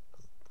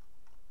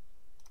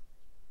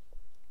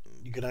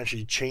 you can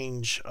actually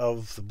change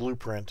of the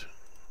blueprint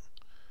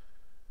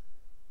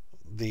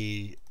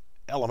the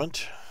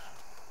element.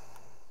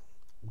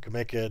 You can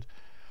make it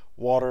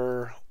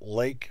water,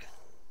 lake,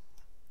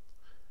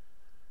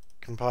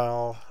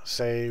 compile,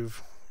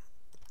 save.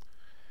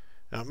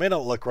 Now it may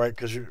not look right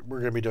because we're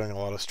going to be doing a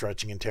lot of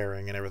stretching and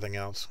tearing and everything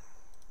else.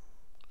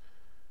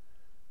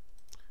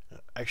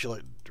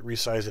 Actually,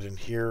 resize it in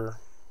here,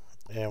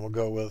 and we'll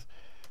go with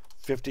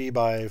 50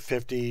 by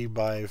 50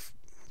 by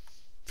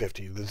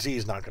 50. The Z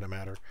is not going to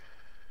matter.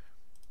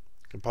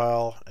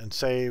 Compile and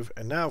save.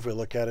 And now if we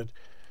look at it,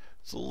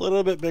 it's a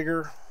little bit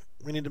bigger.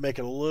 We need to make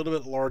it a little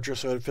bit larger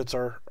so it fits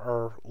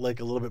our lake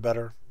a little bit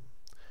better.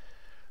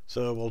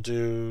 So we'll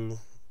do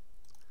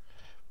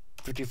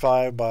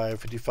 55 by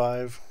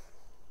 55.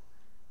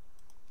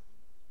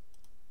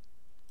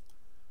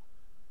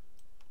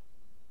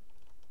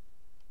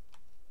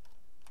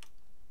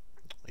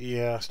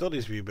 Yeah, still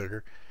needs to be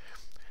bigger.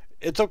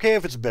 It's okay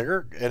if it's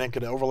bigger and it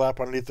can overlap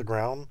underneath the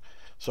ground.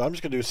 So I'm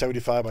just going to do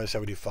 75 by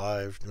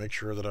 75 to make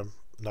sure that I'm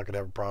not going to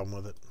have a problem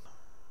with it.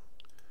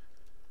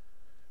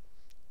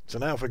 So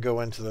now if we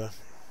go into the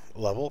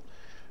level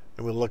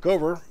and we look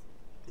over,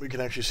 we can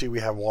actually see we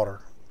have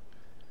water.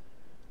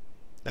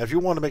 Now if you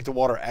want to make the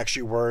water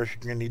actually work,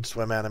 you're going to need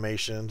swim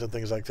animations and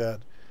things like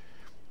that.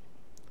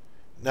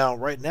 Now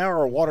right now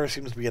our water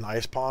seems to be an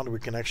ice pond. We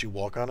can actually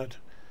walk on it.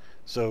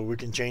 So we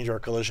can change our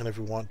collision if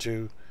we want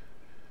to.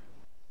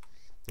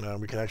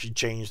 We can actually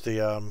change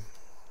the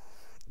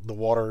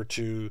water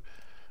to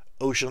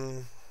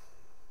ocean.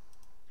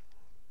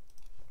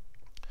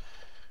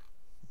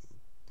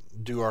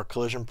 Do our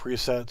collision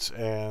presets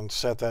and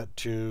set that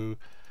to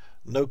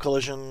no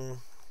collision.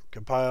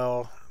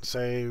 Compile,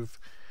 save,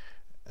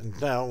 and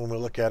now when we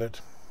look at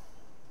it,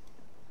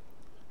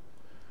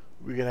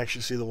 we can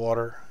actually see the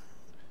water,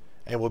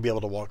 and we'll be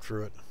able to walk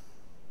through it.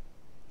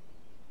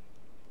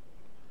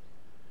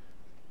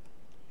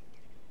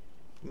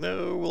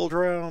 No, we'll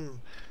drown.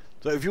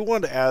 So if you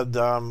want to add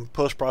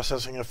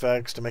post-processing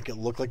effects to make it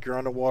look like you're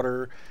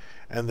underwater,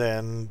 and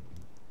then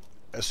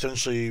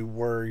essentially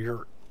where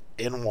you're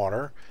in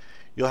water,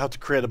 you'll have to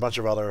create a bunch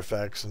of other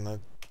effects, and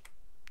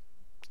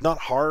it's not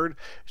hard.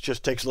 It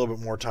just takes a little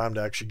bit more time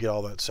to actually get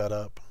all that set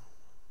up.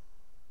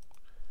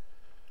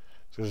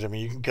 So I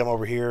mean, you can come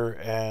over here,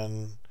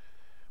 and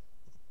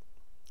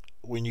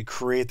when you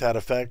create that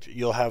effect,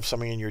 you'll have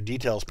something in your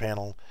details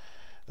panel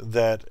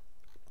that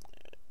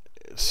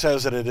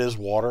says that it is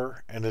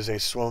water and is a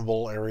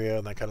swimmable area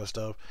and that kind of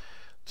stuff.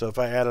 So if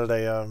I added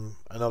a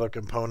another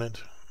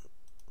component,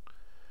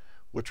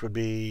 which would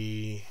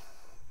be,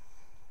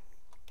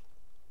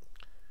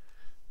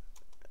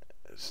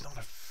 it's not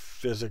a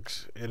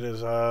physics, it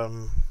is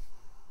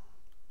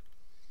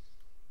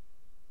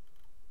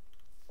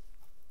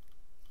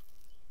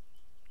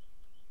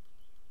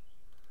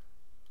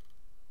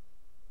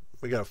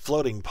we got a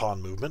floating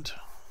pond movement,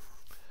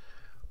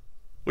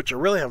 which I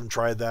really haven't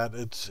tried that.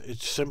 It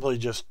simply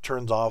just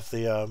turns off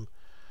the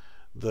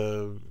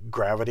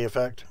gravity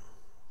effect.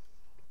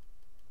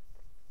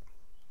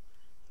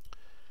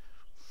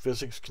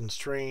 Physics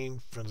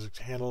constraint, physics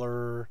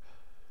handler.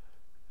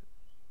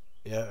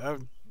 Yeah,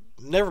 I've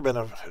never been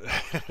a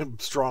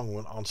strong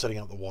one on setting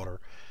up the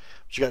water.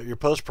 But you got your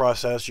post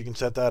process, you can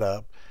set that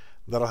up.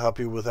 That'll help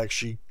you with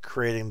actually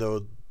creating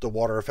the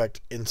water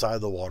effect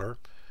inside the water,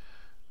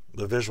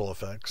 the visual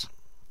effects.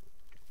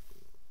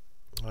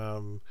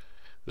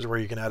 This is where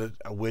you can add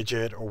a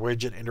widget or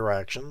widget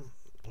interaction,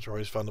 which are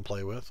always fun to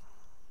play with.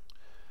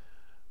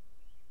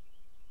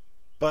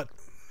 But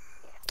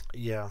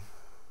yeah,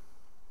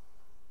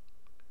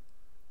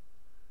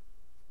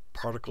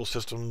 particle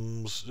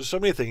systems. There's so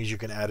many things you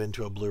can add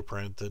into a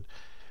blueprint that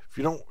if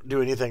you don't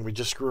do anything but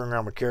just screwing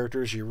around with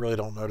characters, you really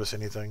don't notice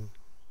anything.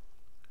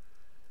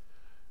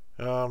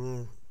 I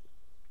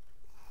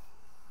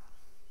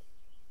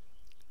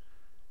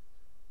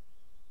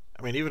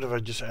mean, even if I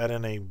just add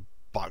in a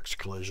box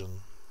collision,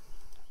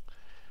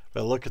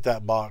 but look at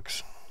that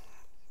box,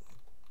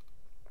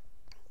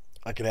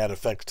 I can add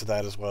effects to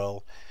that as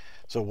well.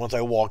 So once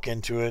I walk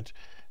into it,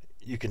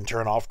 you can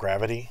turn off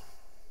gravity.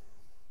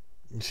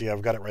 You see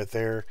I've got it right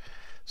there.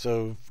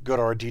 So go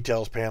to our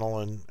details panel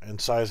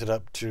and size it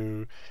up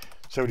to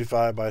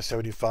 75 by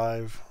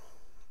 75.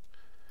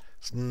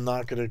 It's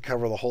not going to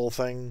cover the whole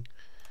thing.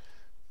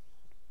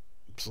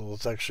 So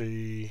let's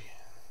actually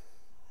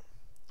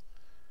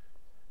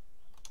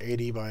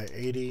 80 by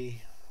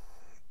 80.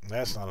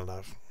 That's not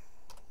enough.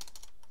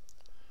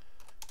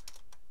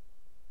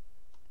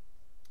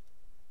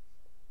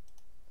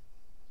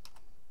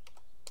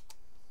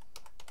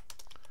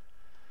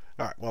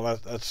 All right, well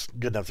that's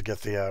good enough to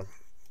get the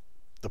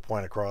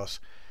point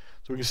across.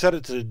 So we can set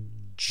it to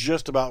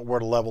just about where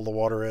the level of the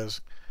water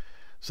is,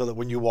 so that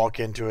when you walk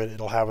into it,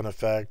 it'll have an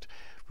effect.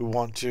 If we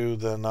want to,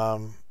 then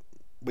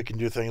we can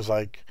do things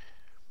like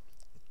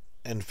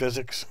in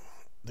physics,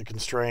 the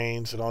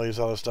constraints and all these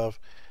other stuff.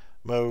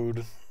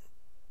 Mode,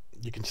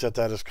 you can set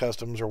that as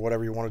customs or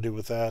whatever you want to do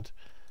with that.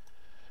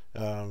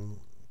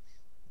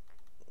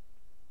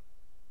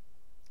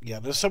 Yeah,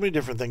 there's so many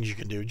different things you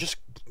can do. Just,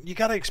 you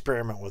got to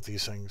experiment with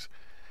these things.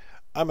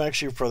 I'm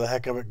actually, for the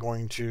heck of it,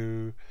 going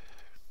to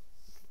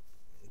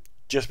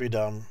just be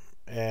dumb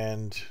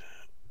and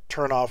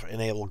turn off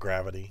enable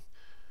gravity.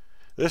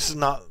 This is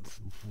not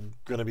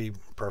going to be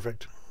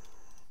perfect.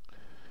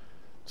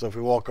 So if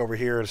we walk over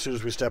here, as soon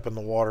as we step in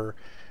the water,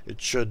 it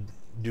should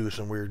do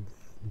some weird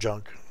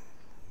junk.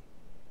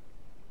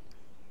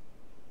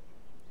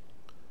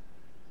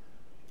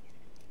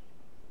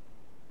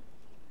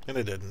 And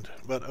it didn't,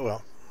 but oh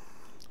well.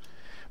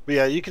 But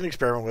yeah, you can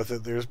experiment with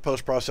it. There's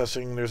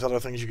post-processing. There's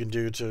other things you can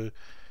do to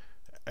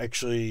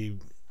actually...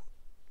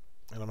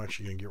 And I'm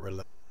actually going to get rid of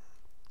that.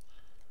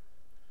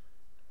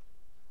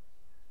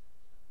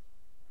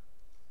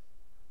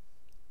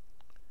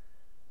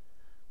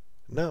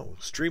 No,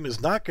 stream is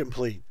not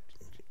complete.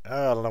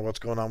 I don't know what's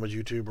going on with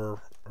YouTube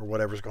or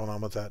whatever's going on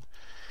with that.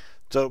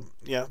 So,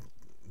 yeah,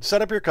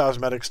 set up your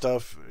cosmetic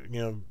stuff,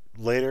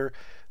 later.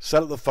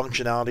 Set up the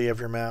functionality of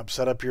your map.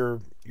 Set up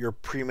your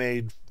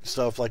pre-made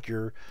stuff like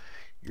your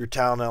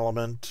town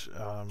element.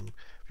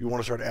 If you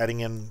want to start adding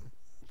in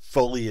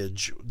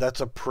foliage,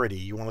 that's a pretty.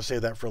 You want to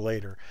save that for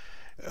later.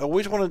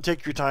 Always want to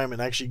take your time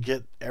and actually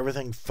get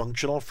everything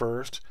functional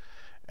first,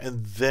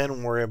 and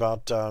then worry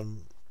about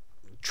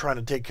trying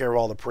to take care of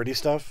all the pretty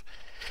stuff.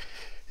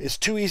 It's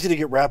too easy to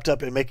get wrapped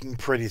up in making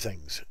pretty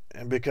things,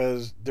 and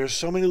because there's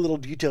so many little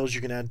details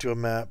you can add to a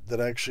map that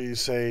actually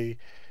say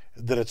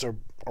that it's a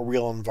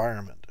real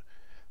environment,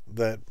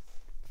 that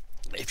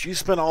if you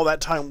spend all that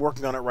time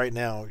working on it right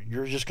now,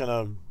 you're just going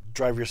to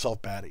drive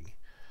yourself batty.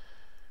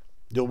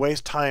 You'll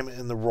waste time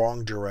in the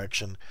wrong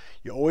direction.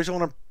 You always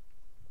want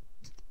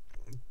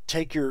to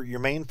take your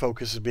main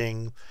focus as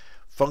being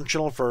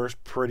functional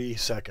first, pretty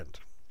second.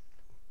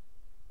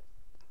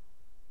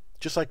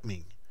 Just like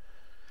me.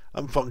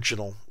 I'm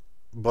functional,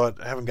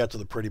 but I haven't got to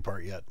the pretty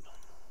part yet.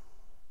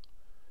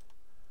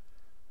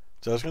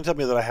 So it's going to tell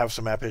me that I have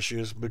some map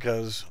issues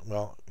because,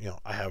 well,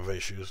 I have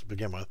issues to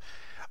begin with.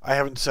 I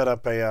haven't set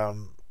up the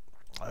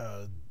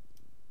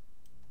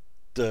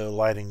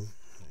lighting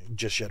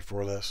just yet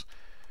for this.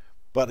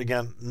 But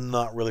again,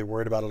 not really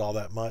worried about it all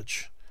that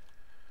much.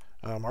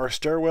 Our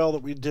stairwell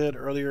that we did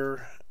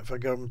earlier, if I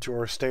go to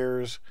our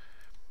stairs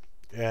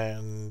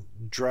and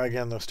drag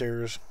in the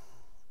stairs,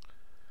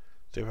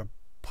 so if I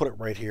put it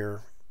right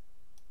here,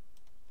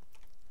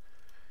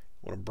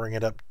 I want to bring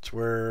it up to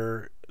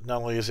where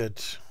not only is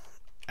it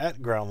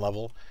at ground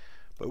level,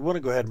 but we want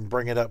to go ahead and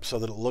bring it up so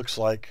that it looks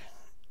like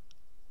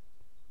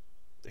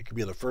it could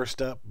be the first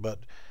step, but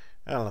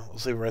I don't know,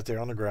 let's leave it right there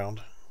on the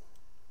ground.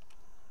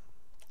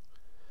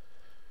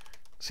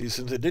 See,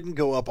 since it didn't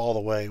go up all the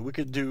way, we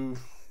could do,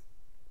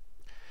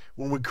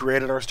 when we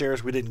created our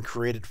stairs, we didn't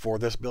create it for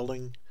this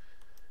building.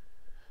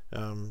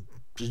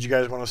 Did you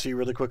guys want to see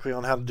really quickly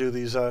on how to do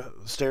these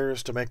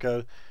stairs to make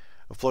a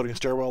floating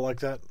stairwell like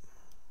that?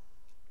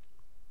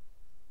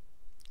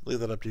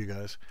 Leave that up to you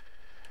guys.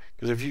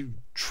 Because if you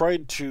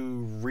tried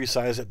to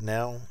resize it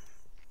now,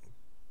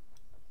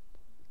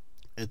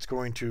 it's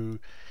going to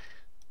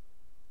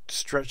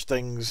stretch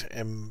things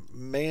and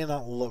may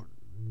not look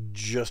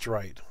just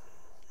right.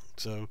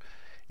 So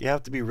you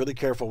have to be really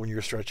careful when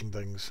you're stretching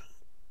things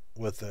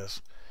with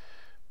this.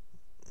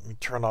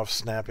 Turn off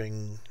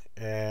snapping,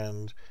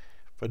 and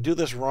If I do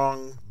this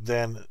wrong,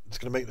 then it's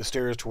going to make the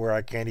stairs to where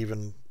I can't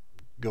even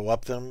go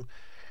up them.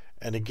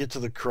 And to get to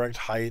the correct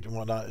height and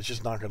whatnot, it's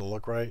just not going to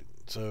look right.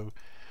 So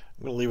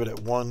I'm going to leave it at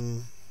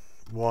 1,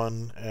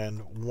 1,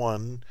 and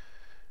 1.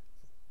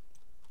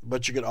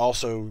 But you could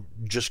also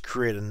just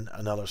create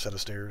another set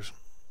of stairs.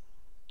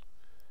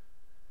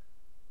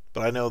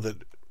 But I know that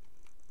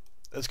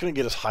it's going to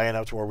get us high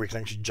enough to where we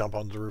can actually jump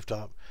onto the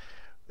rooftop.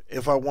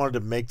 If I wanted to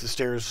make the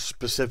stairs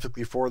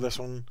specifically for this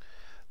one,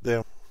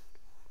 then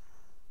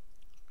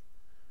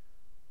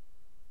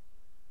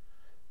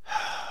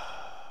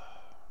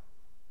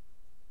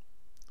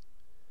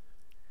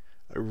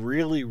it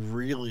really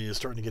is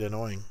starting to get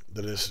annoying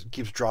that it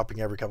keeps dropping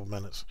every couple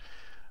minutes.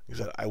 Like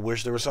I said, I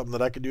wish there was something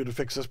that I could do to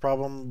fix this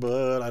problem,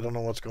 but I don't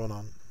know what's going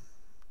on.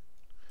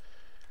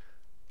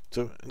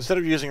 So instead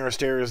of using our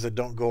stairs that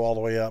don't go all the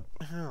way up,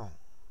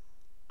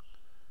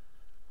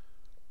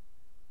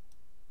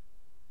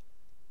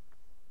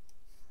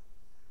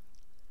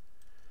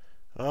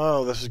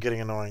 oh, this is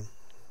getting annoying.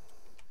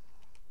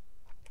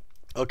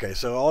 Okay,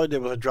 so all I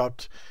did was I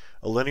dropped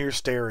a linear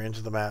stair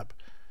into the map,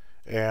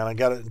 and I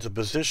got it into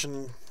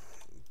position.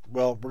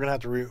 Well, we're gonna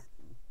have to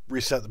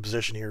reset the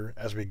position here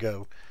as we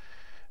go.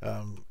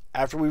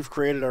 After we've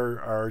created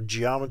our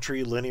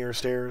geometry linear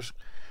stairs,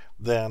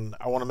 then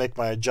I want to make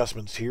my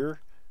adjustments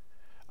here.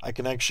 I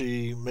can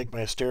actually make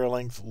my stair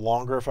length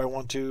longer if I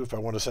want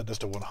to set this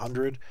to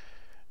 100,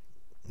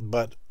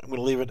 but I'm going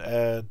to leave it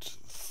at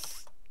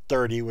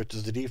 30, which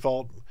is the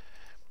default.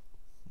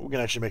 We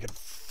can actually make it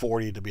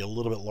 40 to be a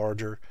little bit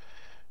larger.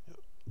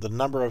 The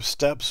number of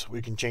steps,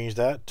 we can change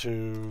that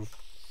to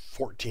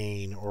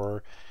 14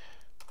 or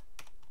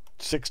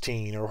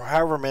 16 or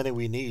however many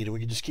we need. We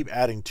can just keep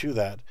adding to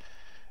that.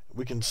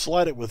 We can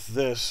slide it with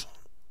this,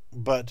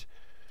 but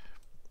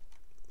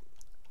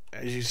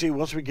as you see,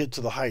 once we get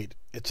to the height,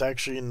 it's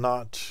actually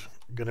not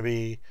going to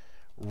be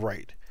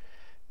right.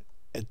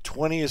 At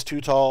 20 is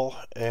too tall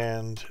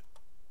and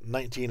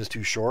 19 is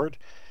too short.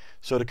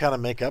 So to kind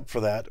of make up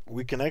for that,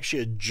 we can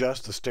actually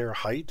adjust the stair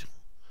height.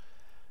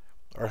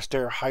 Our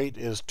stair height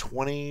is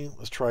 20.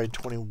 Let's try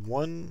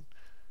 21.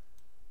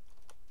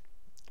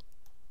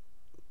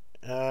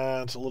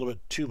 It's a little bit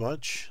too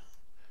much.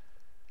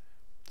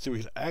 So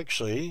we could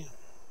actually,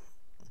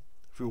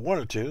 if we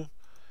wanted to,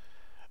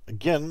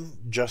 again,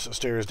 adjust the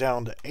stairs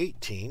down to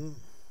 18.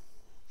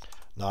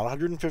 Not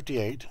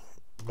 158,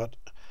 but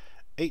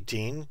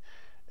 18.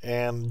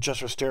 And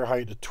adjust our stair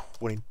height to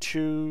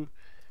 22.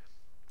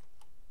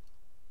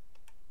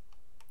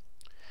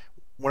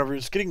 Whenever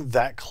it's getting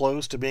that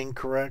close to being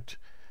correct,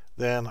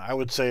 then I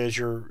would say as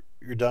you're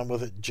done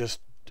with it, just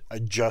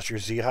adjust your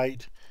Z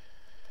height.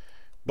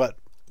 But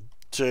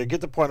to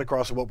get the point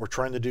across of what we're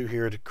trying to do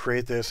here to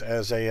create this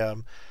as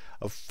a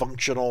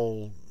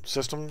functional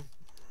system,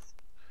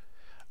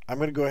 I'm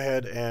going to go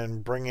ahead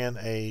and bring in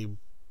a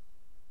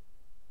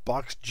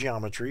box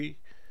geometry.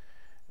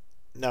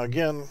 Now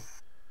again,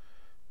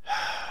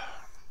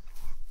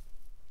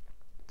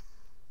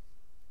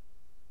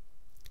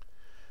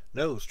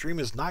 no, stream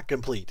is not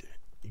complete.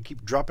 You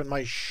keep dropping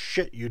my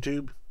shit,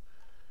 YouTube.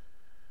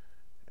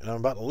 And I'm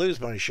about to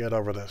lose my shit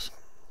over this.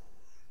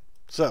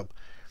 So,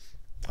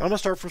 I'm going to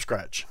start from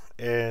scratch.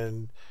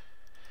 And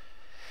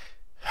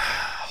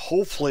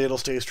hopefully it'll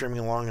stay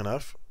streaming long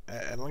enough.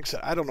 And like I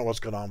said, I don't know what's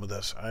going on with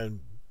this.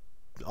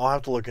 I'll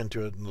have to look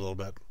into it in a little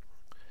bit.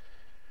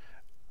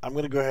 I'm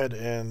going to go ahead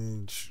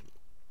and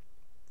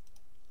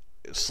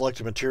select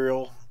a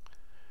material.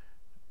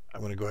 I'm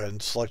going to go ahead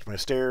and select my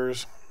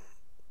stairs.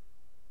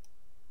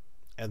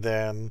 And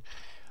then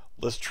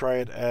let's try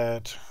it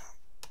at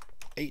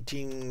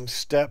 18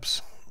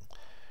 steps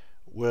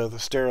with a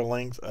stair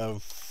length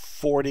of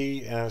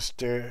 40 and a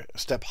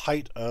step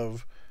height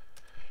of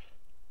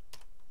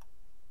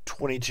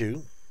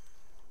 22.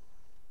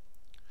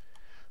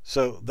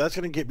 So that's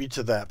going to get me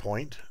to that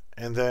point.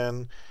 And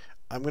then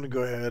I'm going to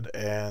go ahead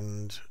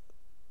and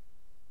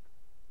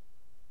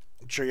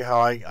show you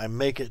how I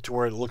make it to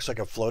where it looks like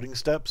a floating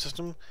step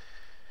system.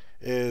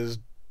 Is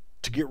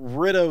to get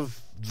rid of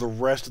the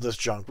rest of this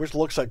junk, which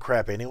looks like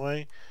crap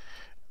anyway.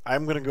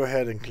 I'm going to go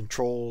ahead and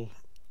Control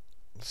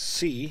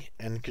C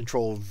and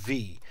Control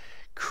V,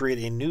 create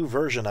a new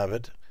version of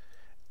it.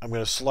 I'm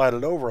going to slide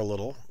it over a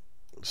little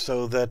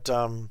so that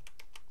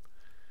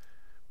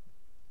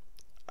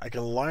I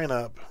can line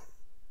up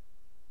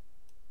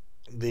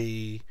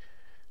the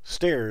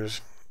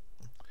stairs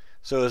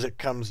so as it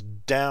comes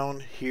down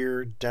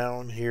here,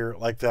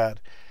 like that.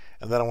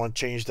 And then I want to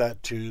change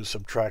that to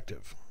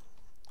subtractive.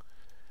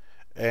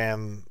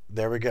 And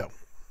there we go.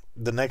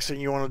 The next thing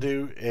you want to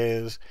do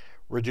is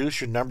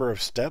reduce your number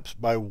of steps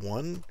by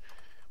 1.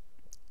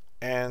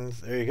 And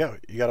there you go.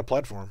 You got a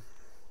platform.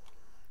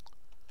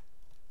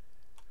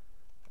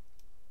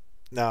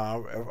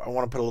 Now, I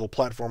want to put a little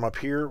platform up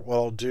here. What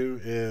I'll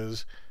do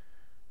is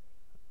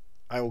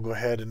I will go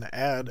ahead and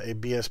add a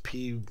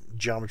BSP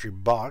geometry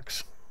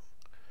box.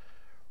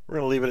 We're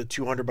going to leave it at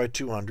 200 by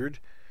 200.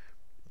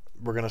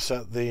 We're going to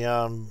set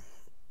the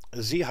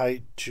Z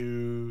height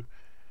to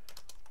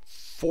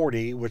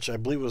 40, which I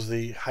believe was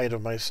the height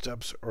of my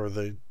steps, or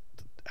the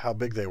how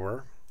big they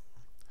were.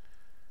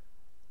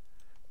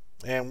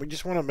 And we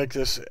just want to make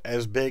this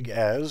as big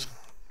as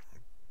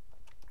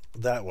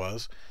that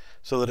was,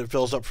 so that it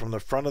fills up from the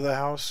front of the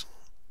house,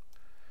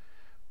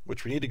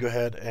 which we need to go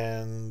ahead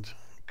and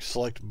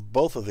select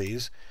both of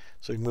these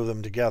so we can move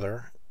them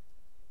together.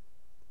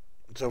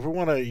 So if we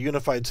want a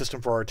unified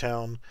system for our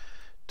town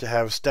to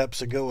have steps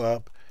that go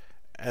up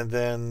and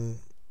then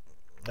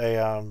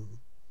a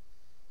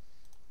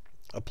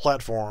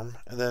platform,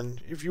 and then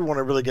if you want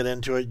to really get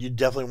into it, you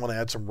definitely want to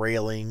add some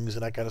railings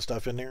and that kind of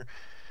stuff in there.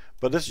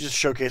 But this is just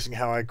showcasing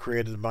how I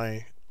created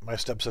my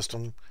step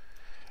system.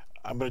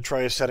 I'm going to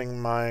try setting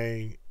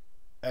my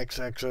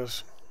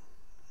x-axis.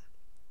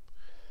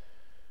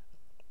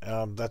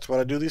 That's what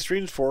I do these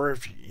streams for.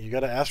 If you got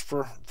to ask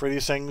for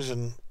these things,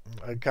 and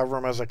I cover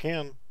them as I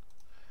can.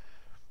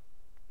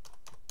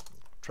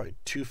 Try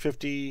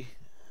 250,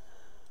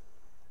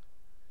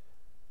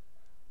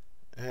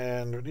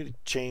 and we need to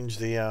change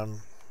the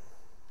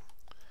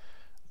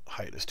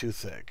height. Is too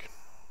thick.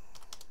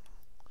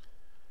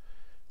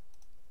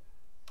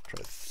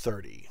 Try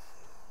 30.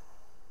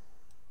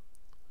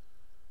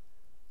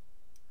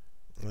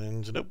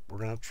 And nope, we're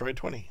going to have to try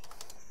 20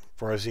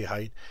 for our Z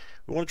height.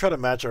 We want to try to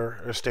match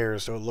our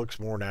stairs so it looks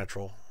more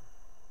natural.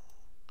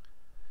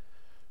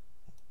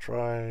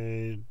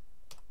 Try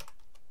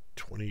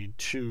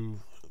 22.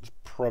 It's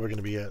probably going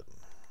to be it.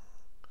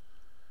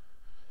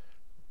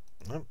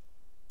 Nope.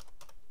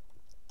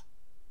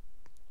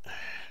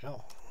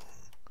 Hell.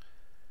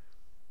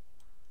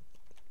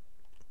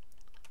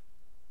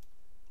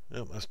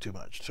 Nope, that's too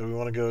much. So we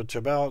want to go to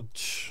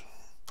about,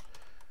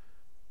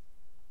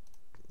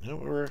 you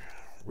know,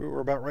 we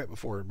were about right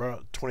before,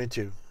 about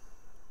 22.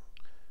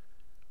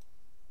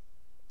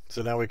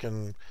 So now we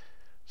can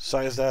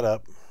size that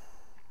up,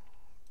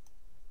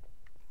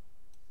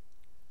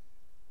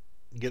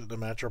 get it to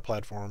match our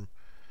platform.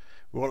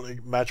 We want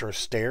to match our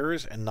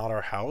stairs and not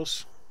our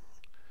house,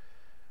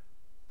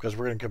 because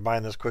we're going to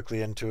combine this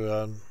quickly into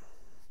a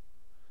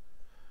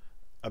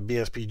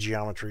BSP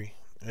geometry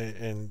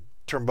and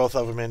turn both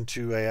of them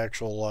into a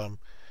actual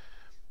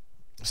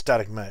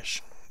static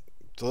mesh.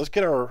 So let's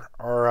get our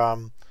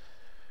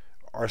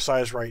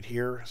size right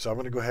here. So I'm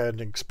going to go ahead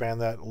and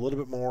expand that a little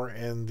bit more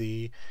in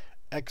the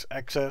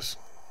x-axis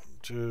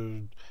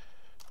to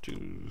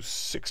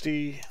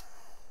 60.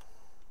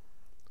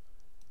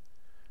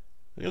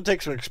 It'll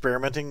take some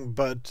experimenting,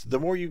 but the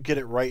more you get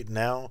it right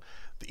now,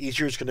 the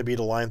easier it's going to be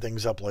to line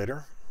things up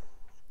later.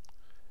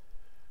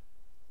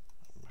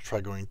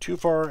 Try going too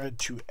far at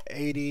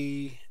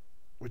 280,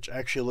 which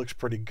actually looks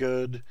pretty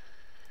good.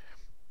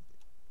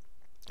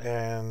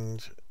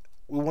 And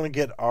we want to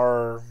get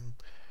our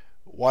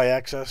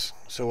y-axis.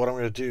 So what I'm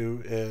going to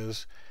do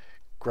is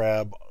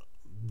grab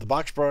the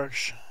box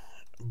brush,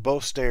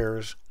 both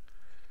stairs,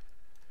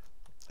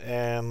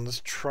 and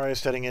let's try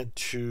setting it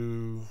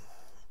to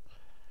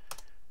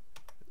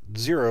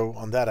 0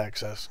 on that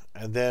axis,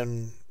 and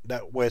then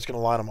that way it's going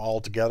to line them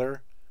all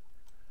together,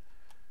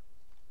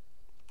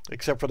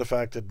 except for the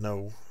fact that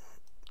no,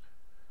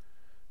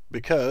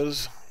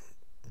 because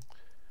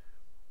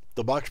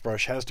the box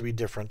brush has to be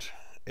different.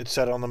 It's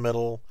set on the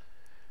middle.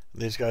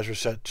 These guys are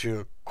set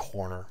to a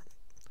corner.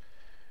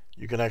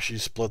 You can actually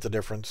split the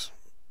difference.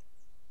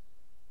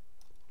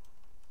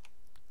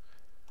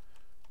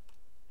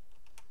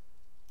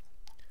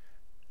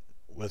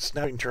 With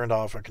snapping turned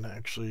off, I can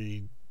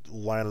actually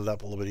line it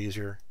up a little bit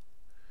easier.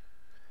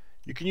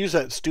 You can use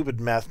that stupid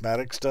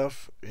mathematics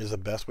stuff, is the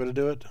best way to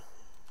do it.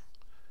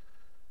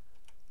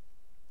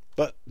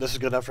 But this is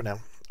good enough for now.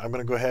 I'm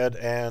going to go ahead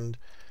and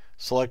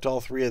select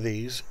all three of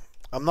these.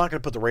 I'm not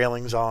going to put the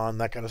railings on,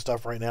 that kind of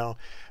stuff right now,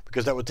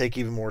 because that would take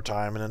even more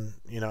time. And then,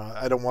 you know,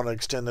 I don't want to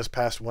extend this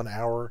past 1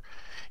 hour,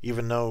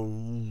 even though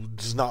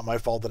it's not my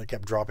fault that it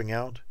kept dropping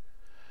out.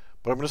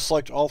 But I'm going to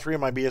select all three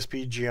of my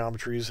BSP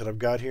geometries that I've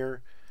got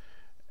here.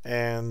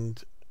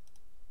 And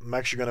I'm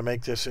actually going to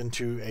make this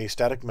into a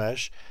static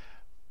mesh.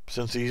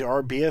 Since these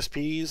are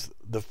BSPs,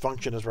 the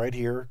function is right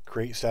here,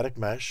 create static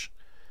mesh.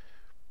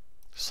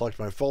 Select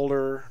my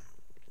folder,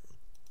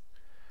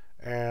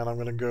 and I'm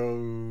going to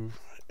go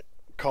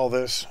call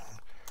this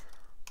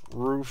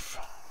roof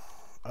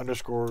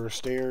underscore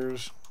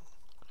stairs,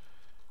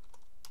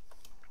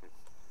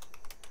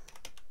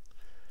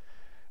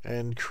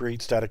 and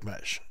create static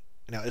mesh.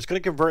 Now it's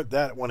going to convert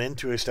that one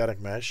into a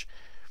static mesh,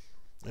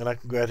 and I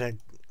can go ahead and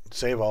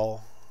save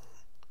all.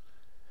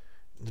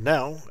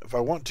 Now, if I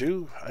want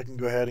to, I can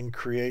go ahead and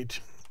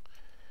create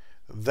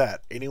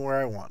that anywhere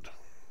I want.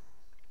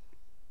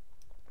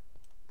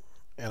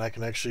 And I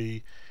can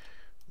actually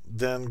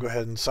then go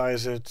ahead and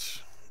size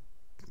it,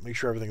 make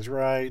sure everything's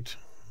right.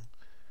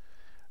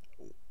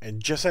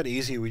 And just that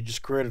easy, we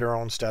just created our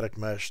own static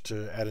mesh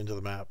to add into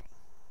the map.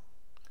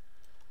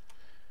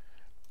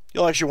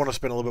 You'll actually want to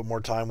spend a little bit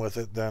more time with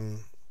it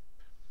than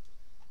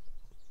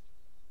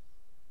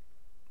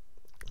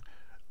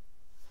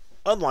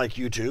unlike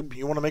YouTube.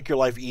 You want to make your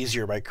life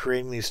easier by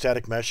creating these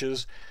static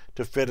meshes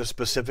to fit a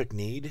specific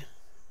need.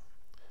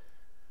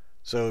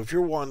 So if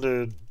you're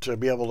wanting to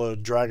be able to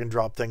drag and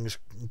drop things,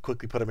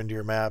 quickly put them into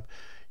your map,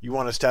 you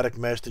want a static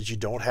mesh that you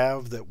don't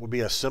have that would be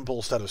a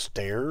simple set of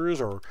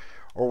stairs or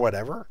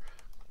whatever.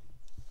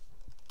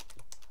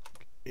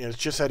 You know, it's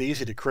just that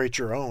easy to create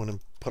your own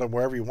and put them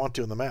wherever you want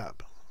to in the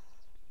map.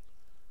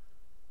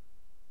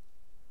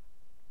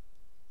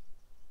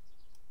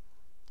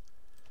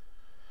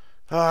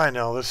 Oh, I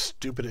know, this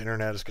stupid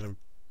internet is going to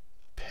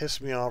piss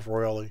me off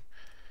royally.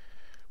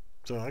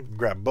 So I can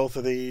grab both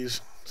of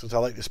these since I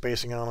like the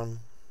spacing on them.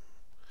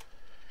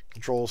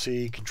 Control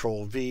C,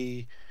 Control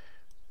V.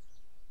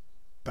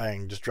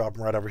 Bang, just drop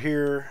them right over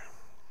here.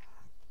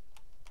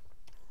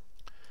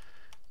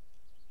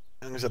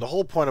 And like I said, the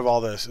whole point of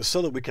all this is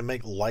so that we can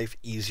make life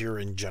easier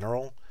in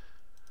general.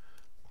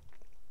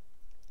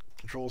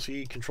 Control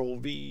C, Control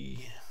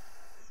V.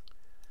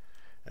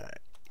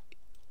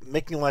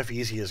 Making life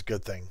easy is a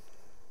good thing.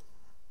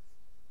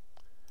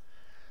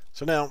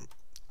 So now,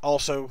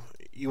 also,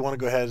 you want to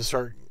go ahead and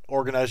start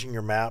organizing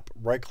your map.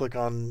 Right click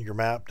on your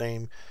map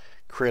name,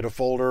 create a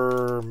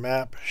folder,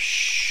 map,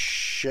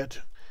 shit.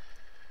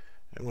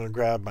 I'm going to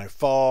grab my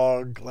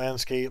fog,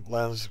 landscape,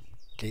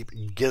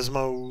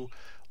 gizmo,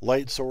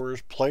 light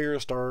source, player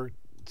start,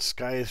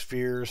 sky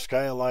sphere,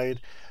 skylight.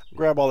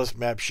 Grab all this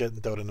map shit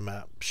and throw it in the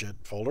map shit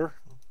folder.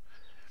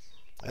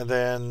 And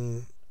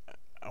then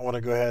I want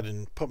to go ahead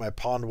and put my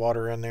pond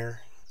water in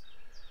there.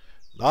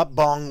 Not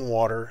bong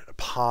water,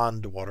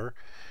 pond water.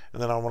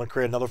 And then I want to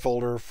create another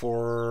folder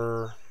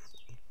for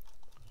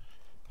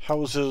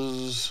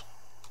houses.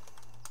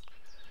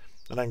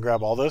 And I can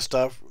grab all this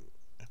stuff,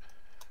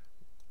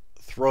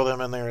 throw them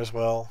in there as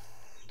well.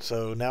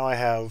 So now I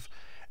have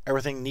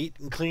everything neat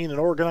and clean and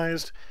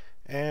organized,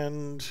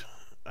 and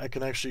I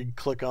can actually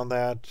click on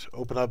that,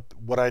 open up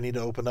what I need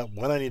to open up,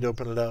 when I need to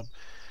open it up,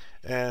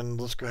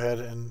 and let's go ahead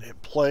and hit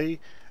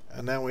play.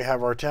 And now we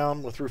have our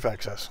town with roof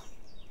access.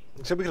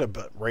 Except we could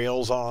have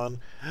rails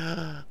on.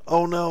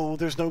 Oh no,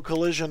 there's no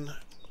collision.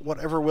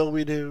 Whatever will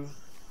we do?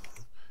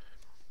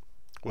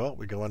 Well,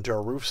 we go into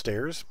our roof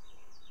stairs.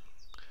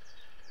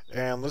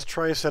 And let's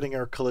try setting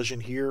our collision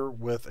here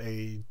with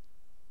a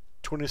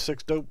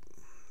 26 dope.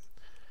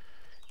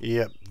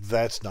 Yep,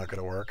 that's not going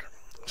to work.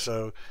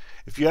 So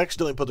if you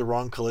accidentally put the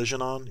wrong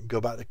collision on,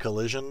 go back to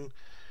collision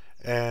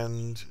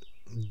and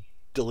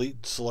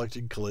delete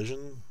selected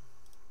collision.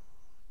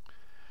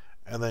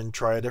 And then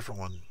try a different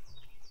one.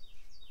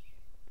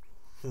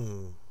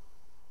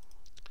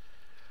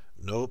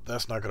 Nope,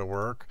 that's not going to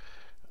work.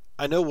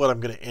 I know what I'm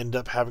going to end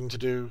up having to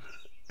do,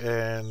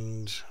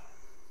 and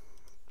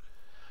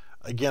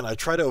again, I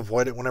try to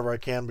avoid it whenever I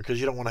can because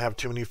you don't want to have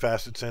too many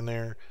facets in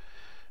there.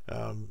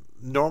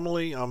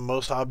 Normally, on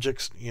most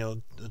objects, you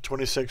know, the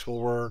 26 will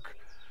work,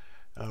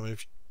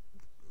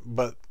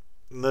 but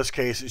in this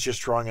case, it's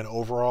just drawing an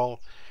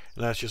overall,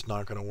 and that's just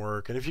not going to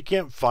work. And if you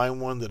can't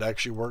find one that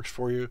actually works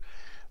for you,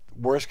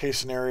 worst case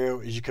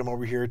scenario is you come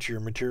over here to your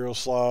material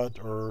slot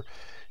or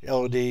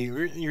LOD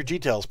or your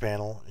details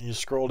panel and you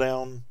scroll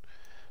down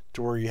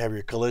to where you have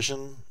your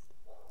collision.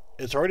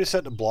 It's already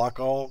set to block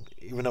all,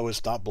 even though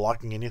it's not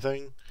blocking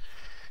anything.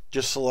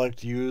 Just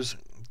select use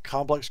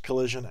complex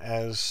collision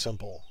as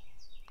simple.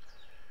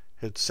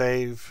 Hit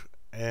save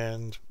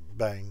and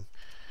bang.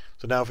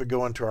 So now if we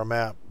go into our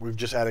map, we've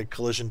just added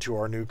collision to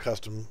our new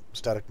custom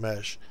static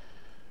mesh.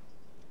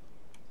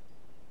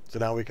 So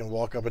now we can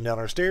walk up and down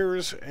our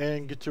stairs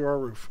and get to our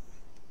roof.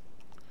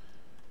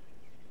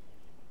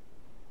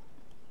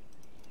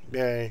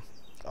 Yay.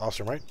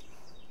 Awesome, right?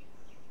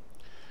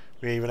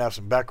 We even have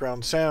some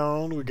background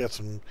sound. We got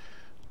some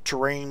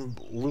terrain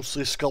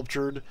loosely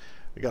sculptured.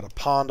 We got a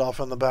pond off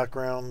in the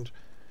background.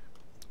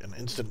 An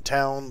instant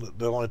town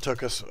that only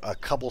took us a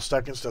couple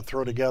seconds to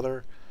throw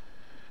together.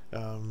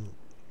 Like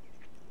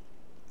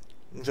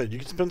I said, you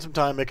can spend some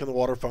time making the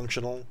water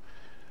functional.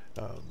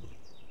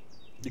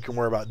 You can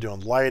worry about doing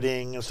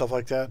lighting and stuff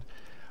like that.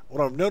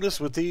 What I've noticed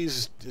with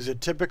these is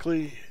it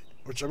typically,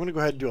 which I'm going to go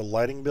ahead and do a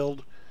lighting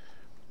build.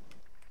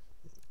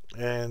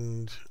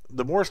 And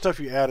the more stuff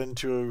you add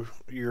into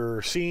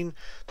your scene,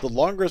 the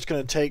longer it's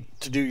going to take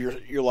to do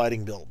your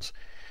lighting builds.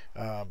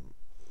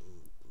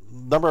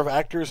 Number of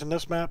actors in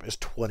this map is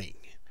 20.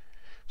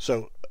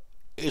 So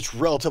it's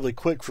relatively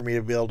quick for me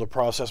to be able to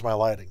process my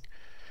lighting,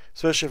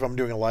 especially if I'm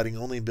doing a lighting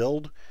only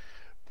build.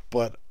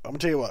 But I'm going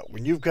to tell you what,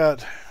 when you've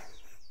got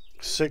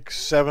 6,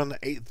 7,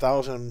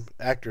 8,000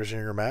 actors in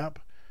your map,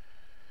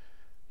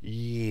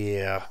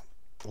 yeah,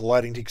 the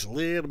lighting takes a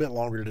little bit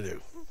longer to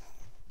do.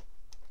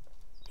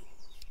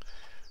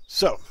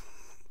 So,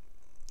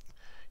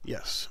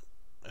 yes,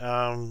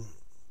 I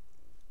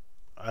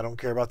don't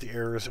care about the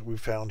errors that we've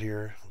found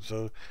here.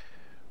 So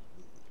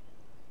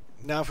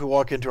now if we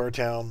walk into our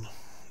town,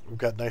 we've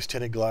got nice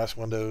tinted glass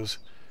windows.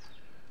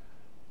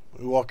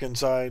 We walk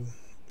inside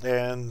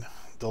and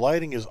the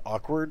lighting is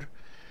awkward.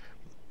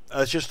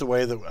 That's just the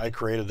way that I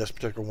created this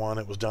particular one.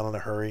 It was done in a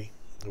hurry.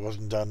 It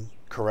wasn't done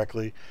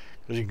correctly.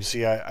 As you can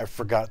see, I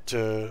forgot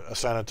to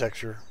assign a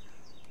texture.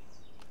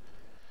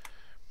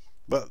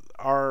 But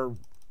our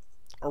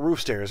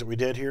roof stairs that we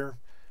did here,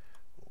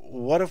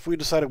 what if we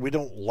decided we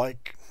don't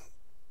like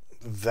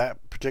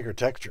that particular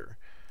texture,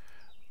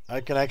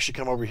 I can actually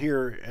come over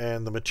here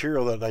and the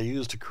material that I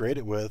use to create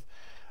it with,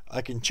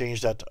 I can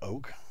change that to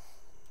oak.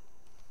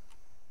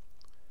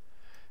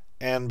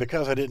 And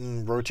because I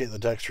didn't rotate the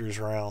textures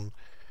around,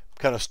 I'm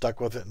kind of stuck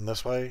with it in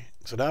this way.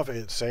 So now if I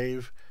hit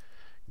save,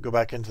 go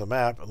back into the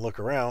map and look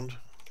around,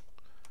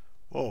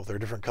 whoa, they're a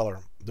different color.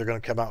 They're going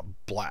to come out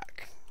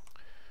black.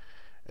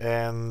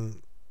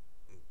 And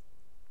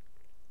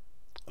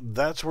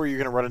that's where you're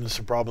going to run into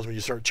some problems when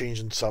you start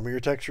changing some of your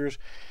textures.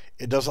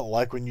 It doesn't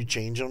like when you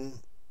change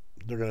them.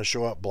 They're going to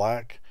show up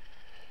black,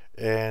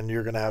 and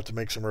you're going to have to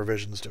make some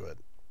revisions to it.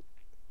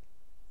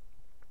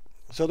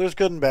 So there's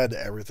good and bad to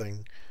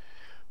everything.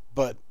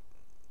 But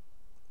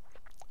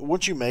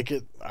once you make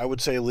it, I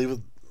would say leave it,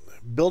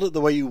 build it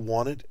the way you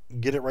want it,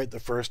 get it right the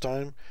first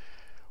time.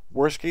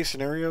 Worst case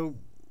scenario,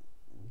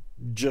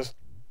 just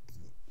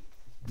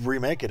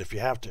remake it if you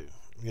have to.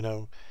 You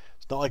know,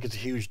 it's not like it's a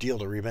huge deal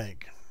to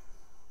remake.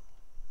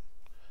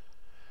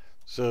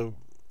 So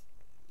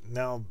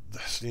now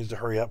this needs to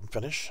hurry up and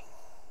finish,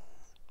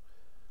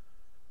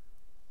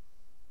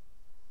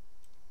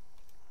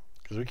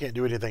 because we can't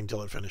do anything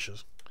until it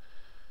finishes.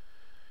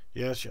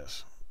 Yes,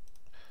 yes.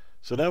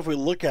 So now if we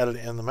look at it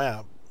in the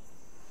map,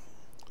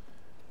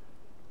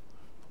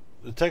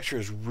 the texture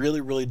is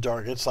really, really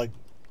dark. It's like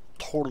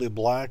totally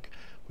black,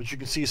 but you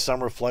can see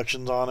some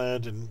reflections on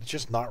it, and it's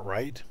just not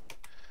right.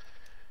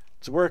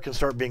 So where it can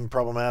start being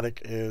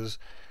problematic is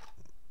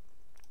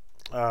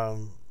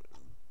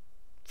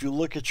if you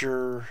look at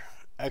your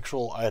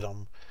actual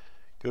item,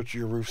 go to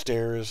your roof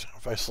stairs.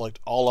 If I select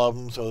all of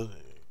them, so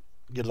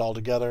get it all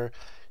together,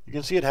 you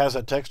can see it has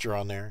that texture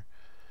on there,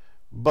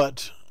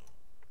 but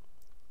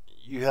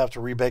you have to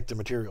rebake the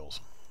materials.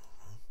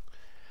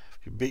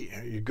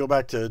 If you go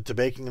back to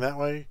baking that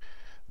way,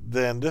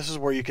 then this is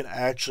where you can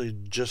actually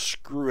just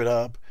screw it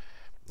up.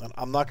 And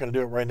I'm not going to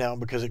do it right now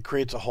because it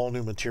creates a whole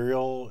new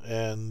material,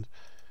 and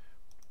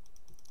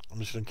I'm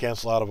just going to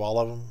cancel out of all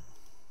of them,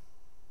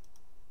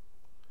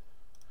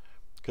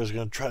 because I'm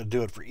going to try to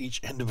do it for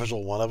each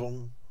individual one of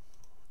them.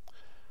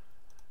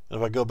 And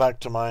if I go back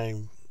to my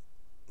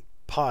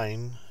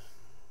pine,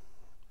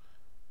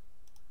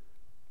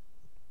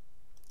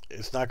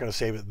 it's not going to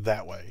save it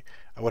that way.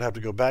 I would have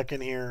to go back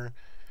in here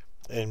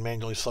and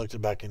manually select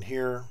it back in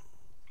here.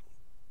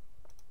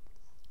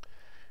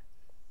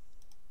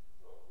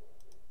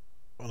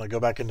 When I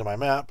go back into my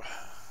map,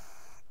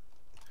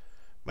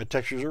 my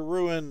textures are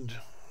ruined.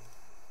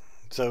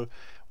 So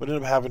we end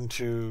up having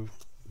to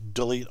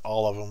delete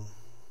all of them.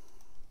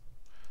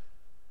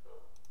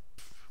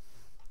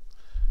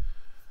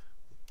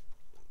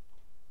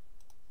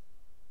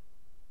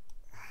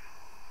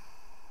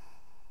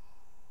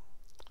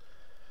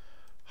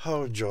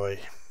 Oh joy.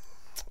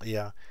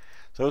 Yeah.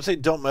 So I would say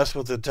don't mess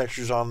with the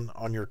textures on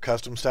your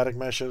custom static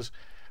meshes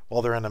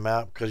while they're in the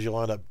map, because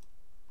you'll end up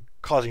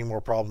causing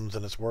more problems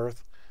than it's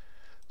worth.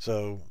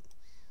 So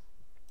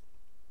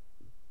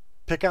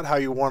pick out how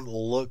you want it to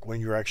look when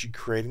you're actually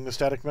creating the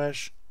static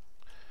mesh.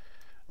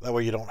 That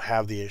way you don't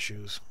have the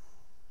issues.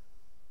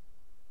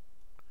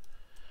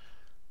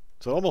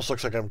 So it almost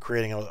looks like I'm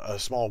creating a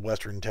small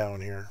western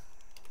town here.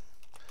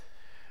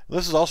 And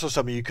this is also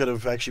something you could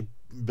have actually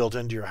built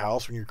into your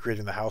house when you're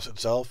creating the house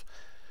itself,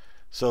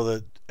 so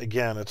that,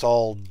 again, it's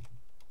all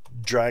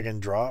drag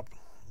and drop.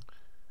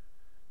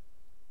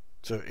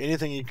 So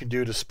anything you can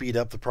do to speed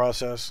up the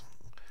process,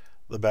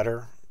 the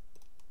better.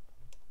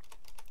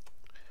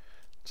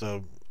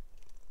 So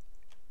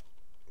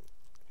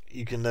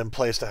you can then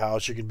place the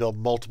house. You can build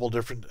multiple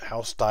different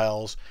house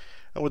styles.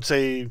 I would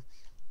say,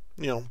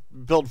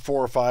 build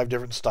 4 or 5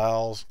 different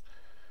styles.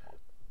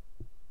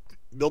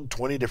 Build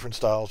 20 different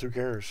styles. Who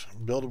cares?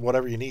 Build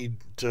whatever you need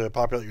to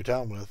populate your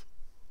town with.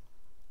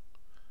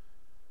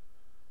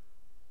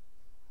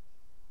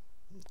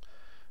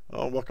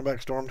 Oh, welcome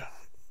back, Stormed.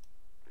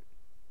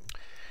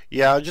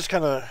 Yeah, just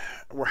kind of,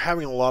 we're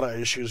having a lot of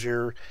issues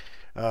here.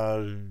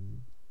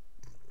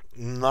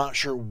 Not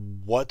sure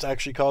what's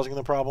actually causing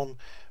the problem,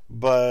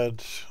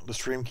 but the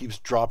stream keeps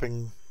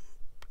dropping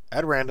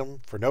at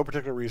random for no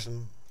particular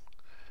reason.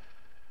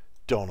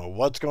 Don't know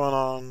what's going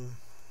on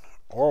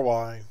or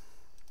why.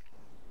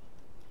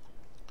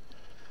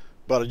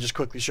 But I just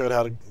quickly showed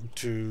how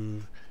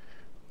to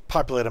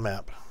populate a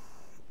map.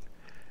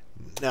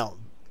 Now,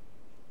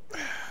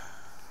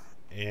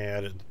 yeah,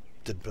 I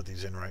didn't put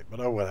these in right, but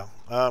oh well.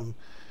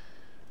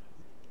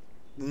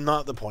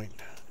 Not the point.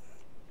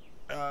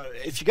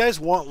 If you guys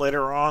want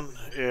later on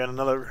in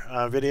another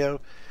video,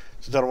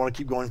 since I don't want to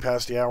keep going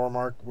past the hour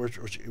mark,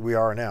 which we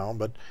are now,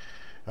 but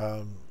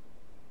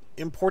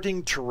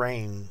importing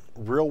terrain,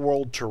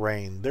 real-world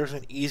terrain, there's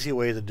an easy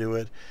way to do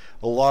it.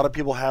 A lot of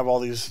people have all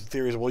these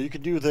theories, well, you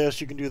can do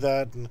this, you can do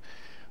that, and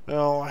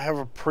well, I have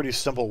a pretty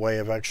simple way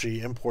of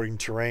actually importing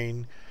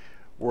terrain,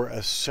 where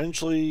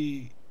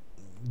essentially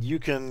you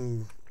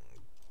can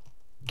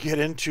get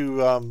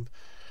into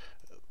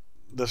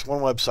this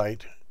one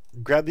website,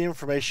 grab the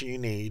information you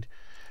need,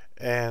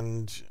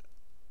 and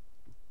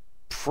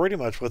pretty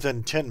much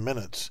within 10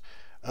 minutes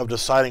of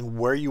deciding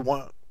where you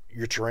want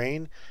your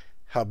terrain,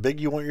 how big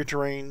you want your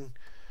terrain.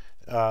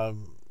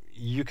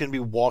 You can be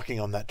walking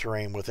on that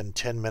terrain within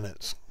 10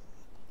 minutes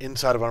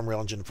inside of Unreal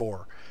Engine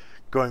 4,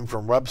 going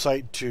from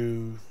website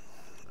to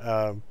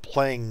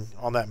playing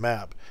on that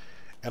map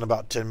in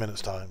about 10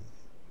 minutes time.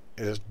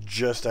 It is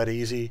just that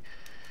easy.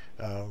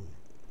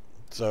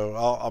 So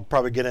I'll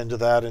probably get into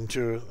that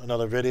into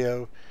another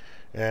video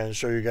and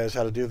show you guys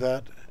how to do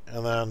that.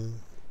 And then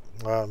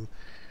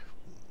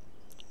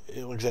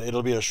like I said,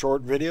 it'll be a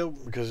short video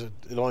because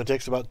it only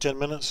takes about 10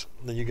 minutes.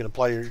 Then you can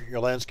apply your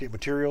landscape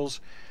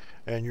materials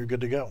and you're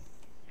good to go.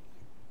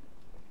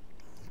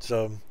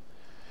 So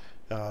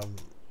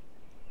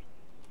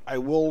I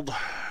will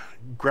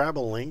grab a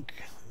link.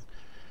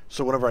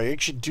 So whenever I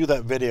actually do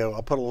that video,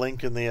 I'll put a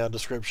link in the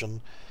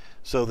description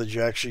so that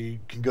you actually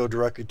can go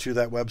directly to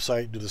that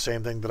website, do the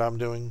same thing that I'm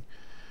doing.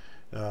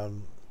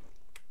 In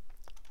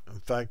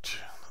fact,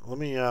 let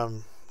me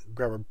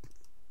grab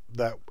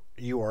that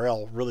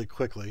URL really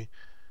quickly.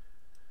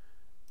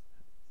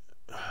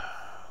 Let's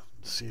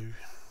see.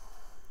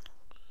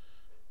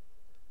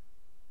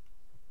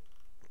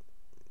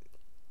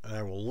 And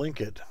I will link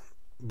it.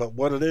 But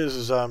what it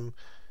is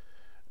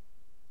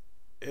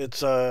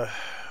it's a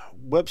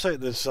website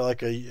that's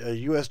like a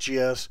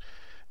USGS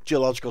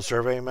geological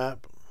survey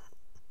map.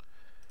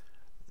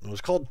 It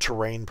was called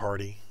Terrain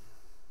Party.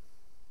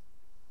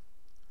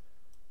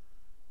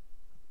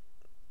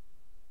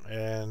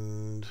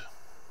 And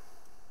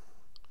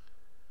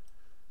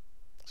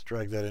let's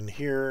drag that in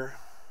here.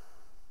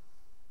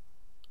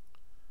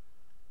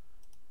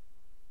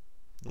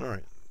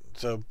 Alright,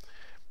 so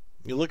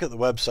you look at the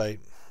website.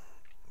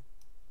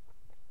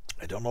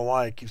 I don't know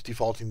why it keeps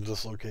defaulting to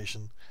this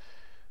location.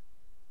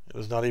 It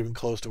was not even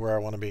close to where I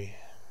want to be.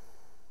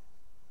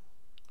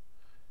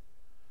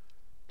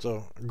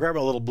 So grab a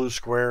little blue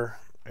square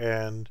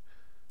and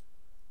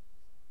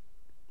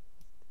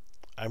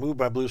I move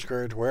my blue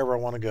square to wherever I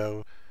want to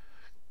go.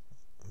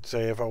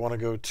 Say if I want to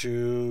go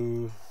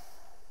to,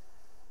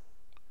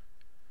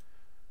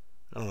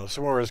 I don't know,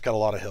 somewhere where it's got a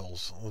lot of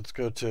hills. Let's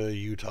go to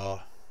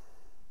Utah.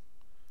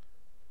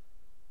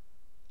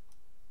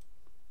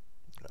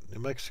 New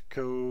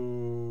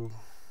Mexico.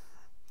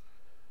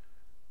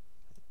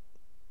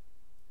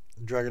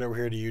 Drag it over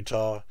here to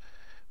Utah.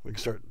 We can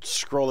start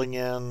scrolling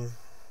in,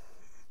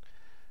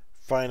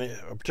 find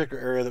a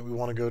particular area that we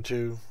want to go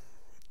to.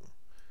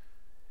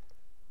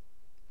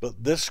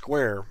 But this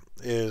square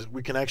is,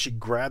 we can actually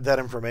grab that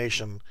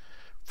information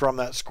from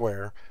that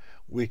square.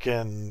 We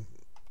can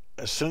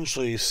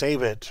essentially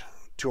save it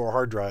to our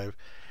hard drive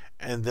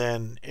and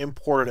then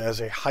import it as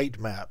a height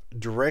map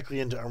directly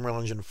into Unreal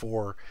Engine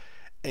 4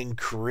 and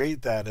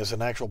create that as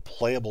an actual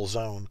playable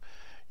zone.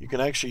 You can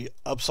actually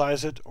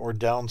upsize it or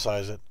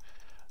downsize it.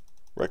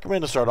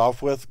 Recommend to start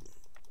off with,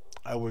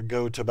 I would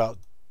go to about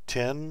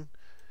 10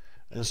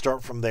 and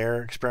start from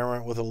there,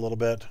 experiment with it a little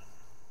bit.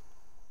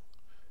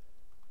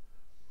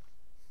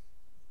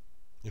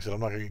 Like I said, I'm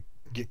not going to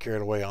get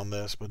carried away on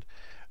this, but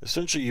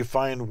essentially you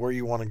find where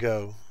you want to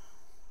go.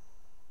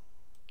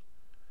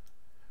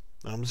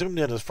 Now, I'm zoomed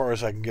in as far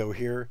as I can go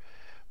here,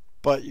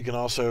 but you can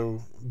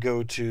also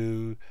go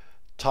to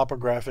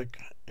topographic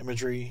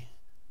imagery,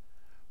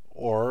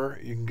 or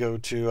you can go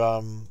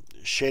to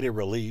shaded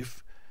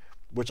relief,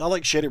 which I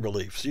like shaded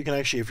relief. So you can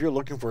actually, if you're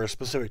looking for a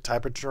specific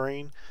type of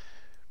terrain,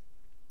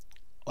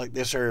 like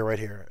this area right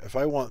here, if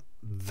I want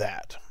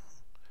that,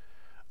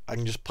 I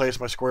can just place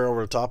my square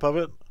over the top of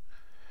it,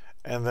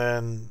 and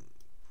then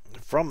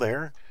from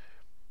there,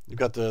 you've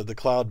got the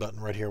cloud button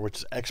right here, which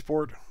is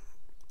export.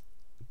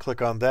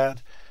 Click on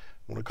that.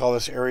 I'm going to call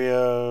this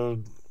area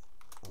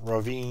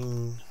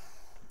ravine.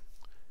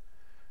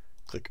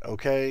 Click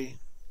OK.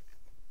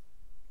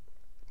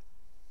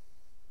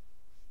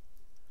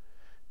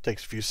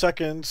 Takes a few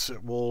seconds.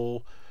 It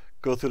will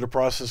go through the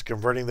process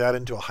converting that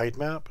into a height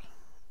map,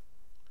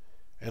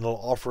 and it'll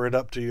offer it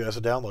up to you as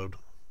a download.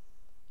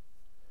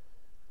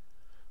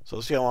 So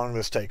let's see how long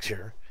this takes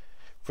here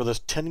for this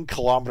 10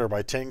 kilometer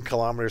by 10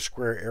 kilometer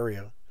square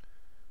area.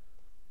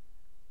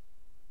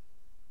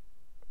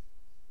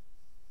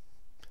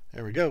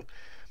 There we go.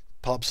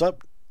 Pops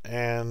up,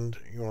 and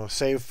you want to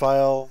save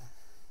file.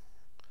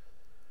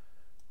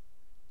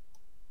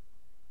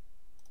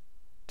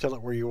 Tell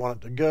it where you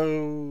want it to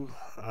go.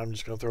 I'm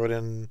just going to throw it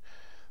in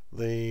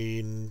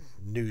the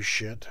new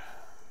shit,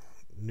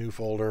 new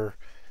folder,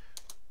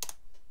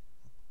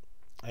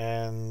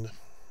 and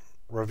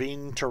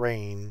ravine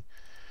terrain.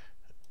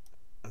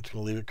 I'm just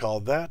going to leave it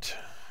called that.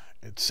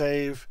 Hit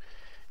save.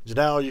 So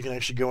now you can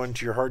actually go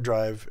into your hard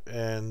drive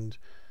and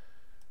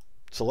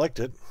select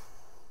it,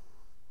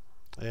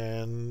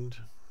 and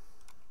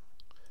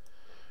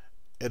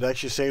it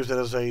actually saves it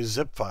as a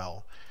zip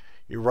file.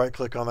 You right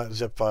click on that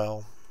zip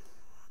file,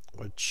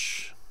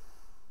 which,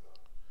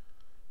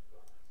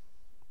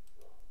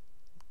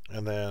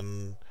 and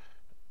then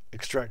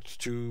extract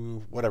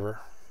to whatever,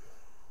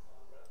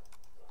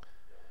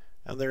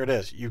 and there it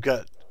is. You've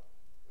got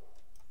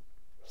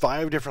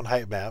 5 different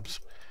height maps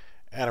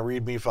and a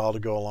readme file to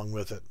go along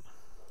with it.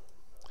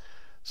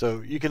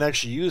 So you can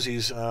actually use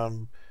these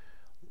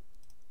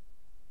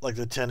like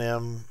the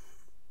 10M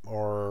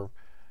or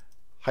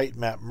height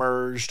map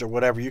merged or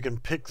whatever. You can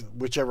pick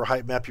whichever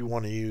height map you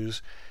want to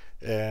use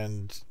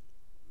and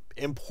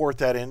import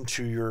that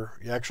into your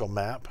actual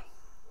map.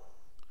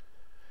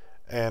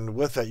 And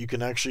with that, you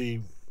can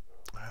actually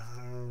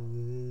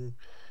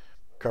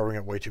covering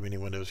up way too many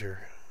windows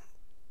here.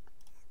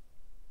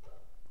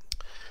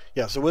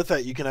 Yeah, so with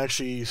that, you can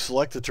actually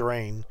select the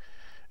terrain,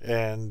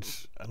 and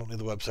I don't need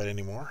the website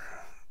anymore.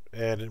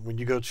 And when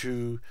you go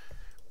to,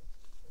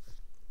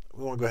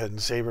 we want to go ahead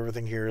and save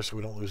everything here so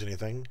we don't lose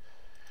anything.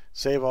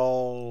 Save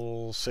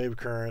all, save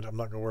current. I'm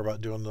not going to worry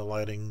about doing the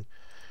lighting.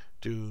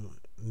 Do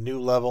new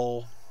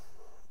level,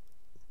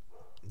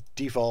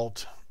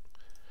 default.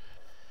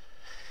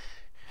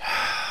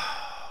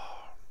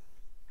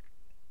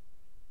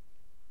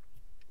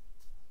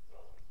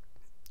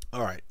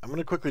 Alright, I'm going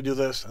to quickly do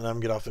this and I'm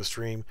going to get off the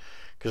stream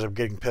because I'm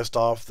getting pissed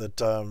off that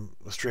the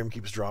stream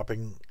keeps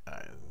dropping.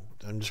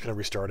 I'm just going to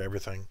restart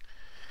everything.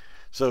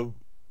 So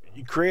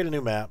you create a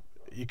new map,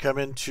 you come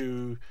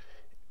into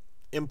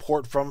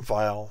import from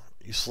file,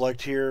 you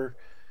select here,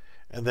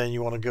 and then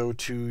you want to go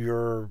to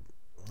your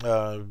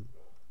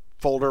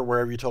folder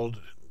wherever you told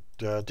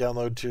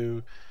download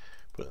to,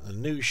 put the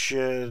new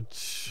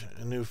shit,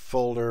 a new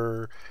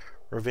folder,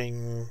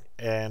 ravine,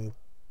 and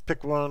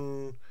pick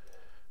one,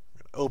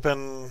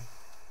 open,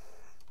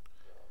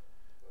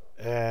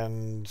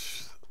 and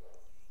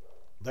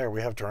there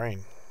we have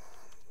terrain.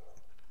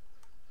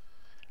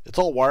 It's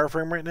all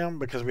wireframe right now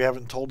because we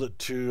haven't told it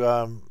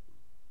to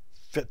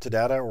fit to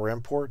data or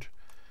import.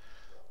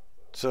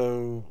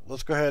 So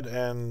let's go ahead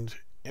and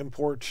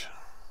import.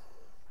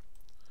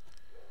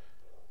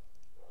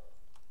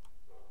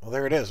 Well,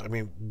 there it is. I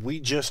mean, we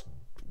just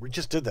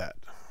did that.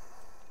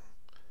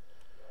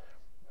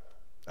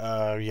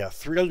 Yeah,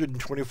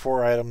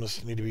 324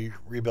 items need to be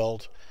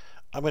rebuilt.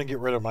 I'm going to get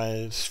rid of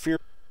my sphere.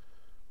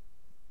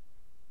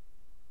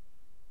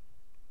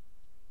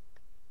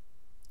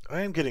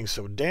 I am getting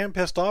so damn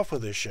pissed off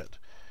with this shit.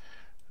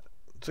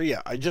 So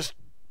yeah, I just,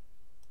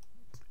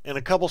 in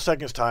a couple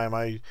seconds time,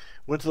 I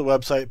went to the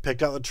website,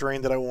 picked out the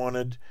terrain that I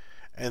wanted,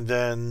 and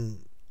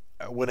then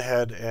I went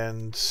ahead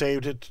and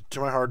saved it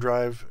to my hard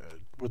drive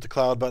with the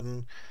cloud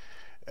button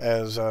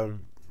as a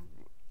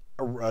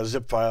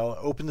zip file,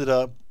 opened it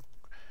up,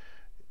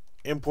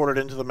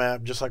 imported into the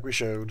map just like we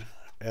showed,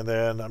 and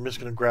then I'm just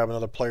going to grab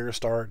another player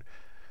start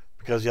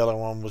because the other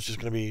one was just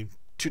going to be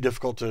too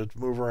difficult to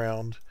move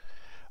around.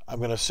 I'm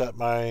going to set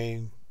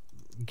my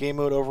game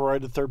mode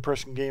override to third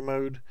person game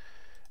mode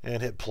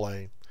and hit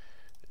play.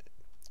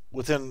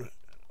 Within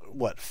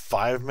what,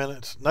 5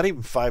 minutes? Not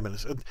even 5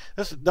 minutes.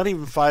 That's not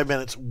even 5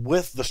 minutes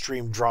with the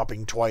stream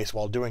dropping twice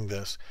while doing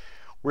this.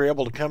 We're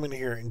able to come in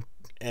here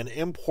and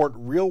import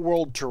real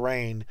world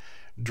terrain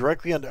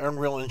directly into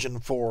Unreal Engine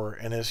 4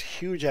 and this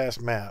huge ass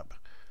map.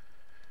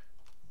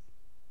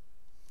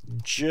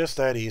 Just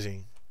that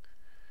easy.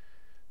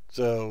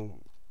 So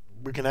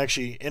we can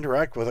actually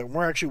interact with it.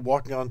 We're actually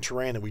walking on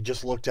terrain that we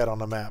just looked at on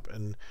the map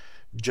in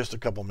just a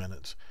couple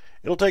minutes.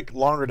 It'll take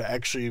longer to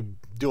actually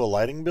do a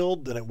lighting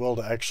build than it will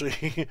to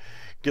actually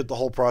get the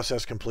whole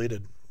process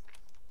completed.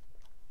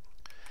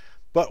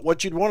 But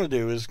what you'd want to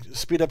do is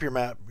speed up your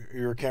map,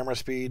 your camera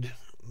speed,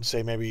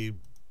 say maybe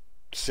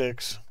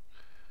 6.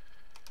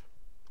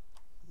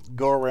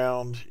 Go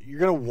around. You're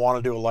going to want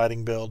to do a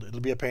lighting build. It'll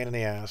be a pain in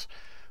the ass.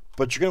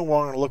 But you're going to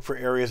want to look for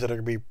areas that are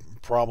going to be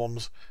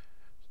problems,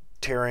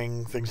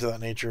 tearing, things of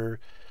that nature,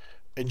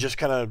 and just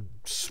kind of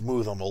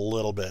smooth them a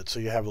little bit so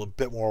you have a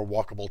bit more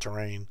walkable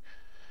terrain.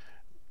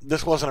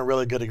 This wasn't a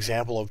really good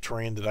example of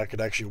terrain that I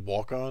could actually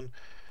walk on,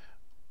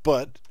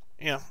 but,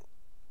 you know,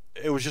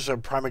 it was just a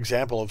prime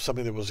example of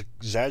something that was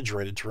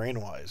exaggerated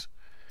terrain-wise.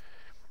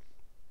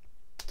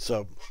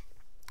 So,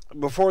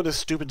 before this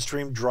stupid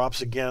stream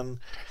drops again,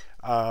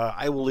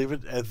 I will leave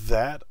it at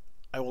that.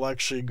 I will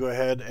actually go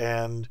ahead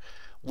and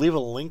leave a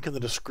link in the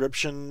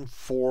description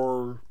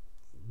for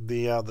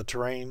the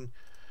terrain.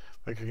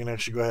 I can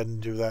actually go ahead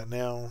and do that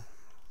now.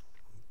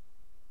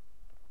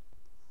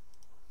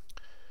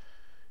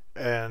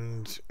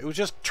 And it was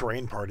just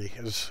terrain party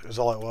is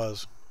all it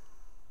was.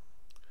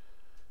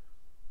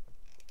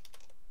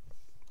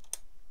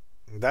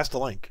 That's the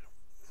link.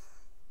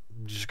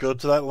 Just go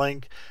to that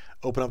link,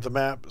 open up the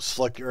map,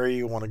 select the area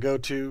you want to go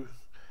to,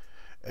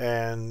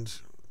 and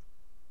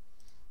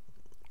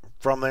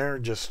from there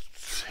just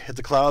hit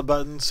the cloud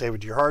button, save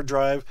it to your hard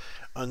drive,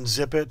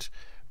 unzip it,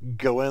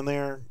 go in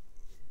there,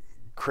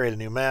 create a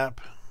new map,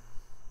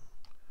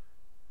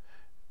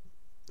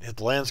 hit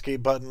the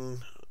landscape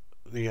button.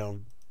 You know,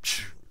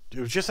 it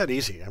was just that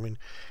easy. I mean,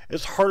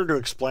 it's harder to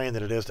explain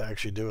than it is to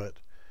actually do it.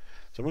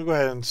 So I'm going to go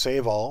ahead and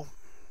save all,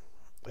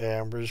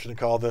 and we're just going to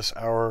call this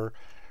our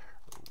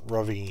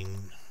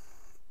ravine.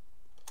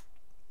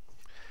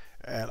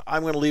 And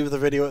I'm going to leave the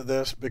video at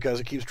this because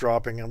it keeps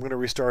dropping. I'm going to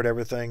restart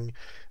everything,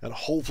 and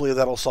hopefully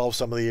that'll solve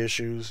some of the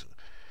issues.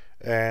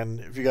 And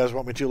if you guys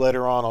want me to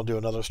later on, I'll do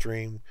another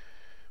stream.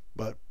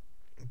 But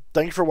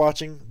thank you for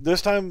watching.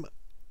 This time,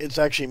 it's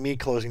actually me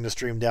closing the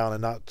stream down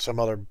and not some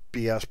other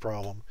BS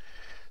problem.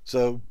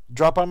 So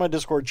drop by my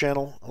Discord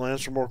channel. I'll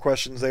answer more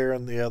questions there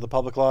in the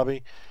public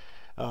lobby.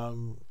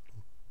 Um,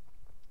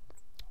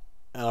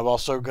 and I've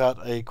also got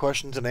a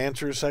questions and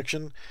answers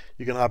section.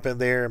 You can hop in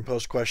there and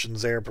post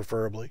questions there,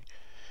 preferably.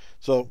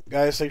 So,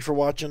 guys, thanks for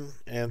watching,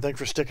 and thanks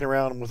for sticking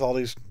around with all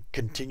these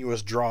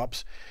continuous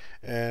drops.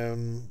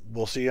 And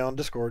we'll see you on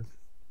Discord.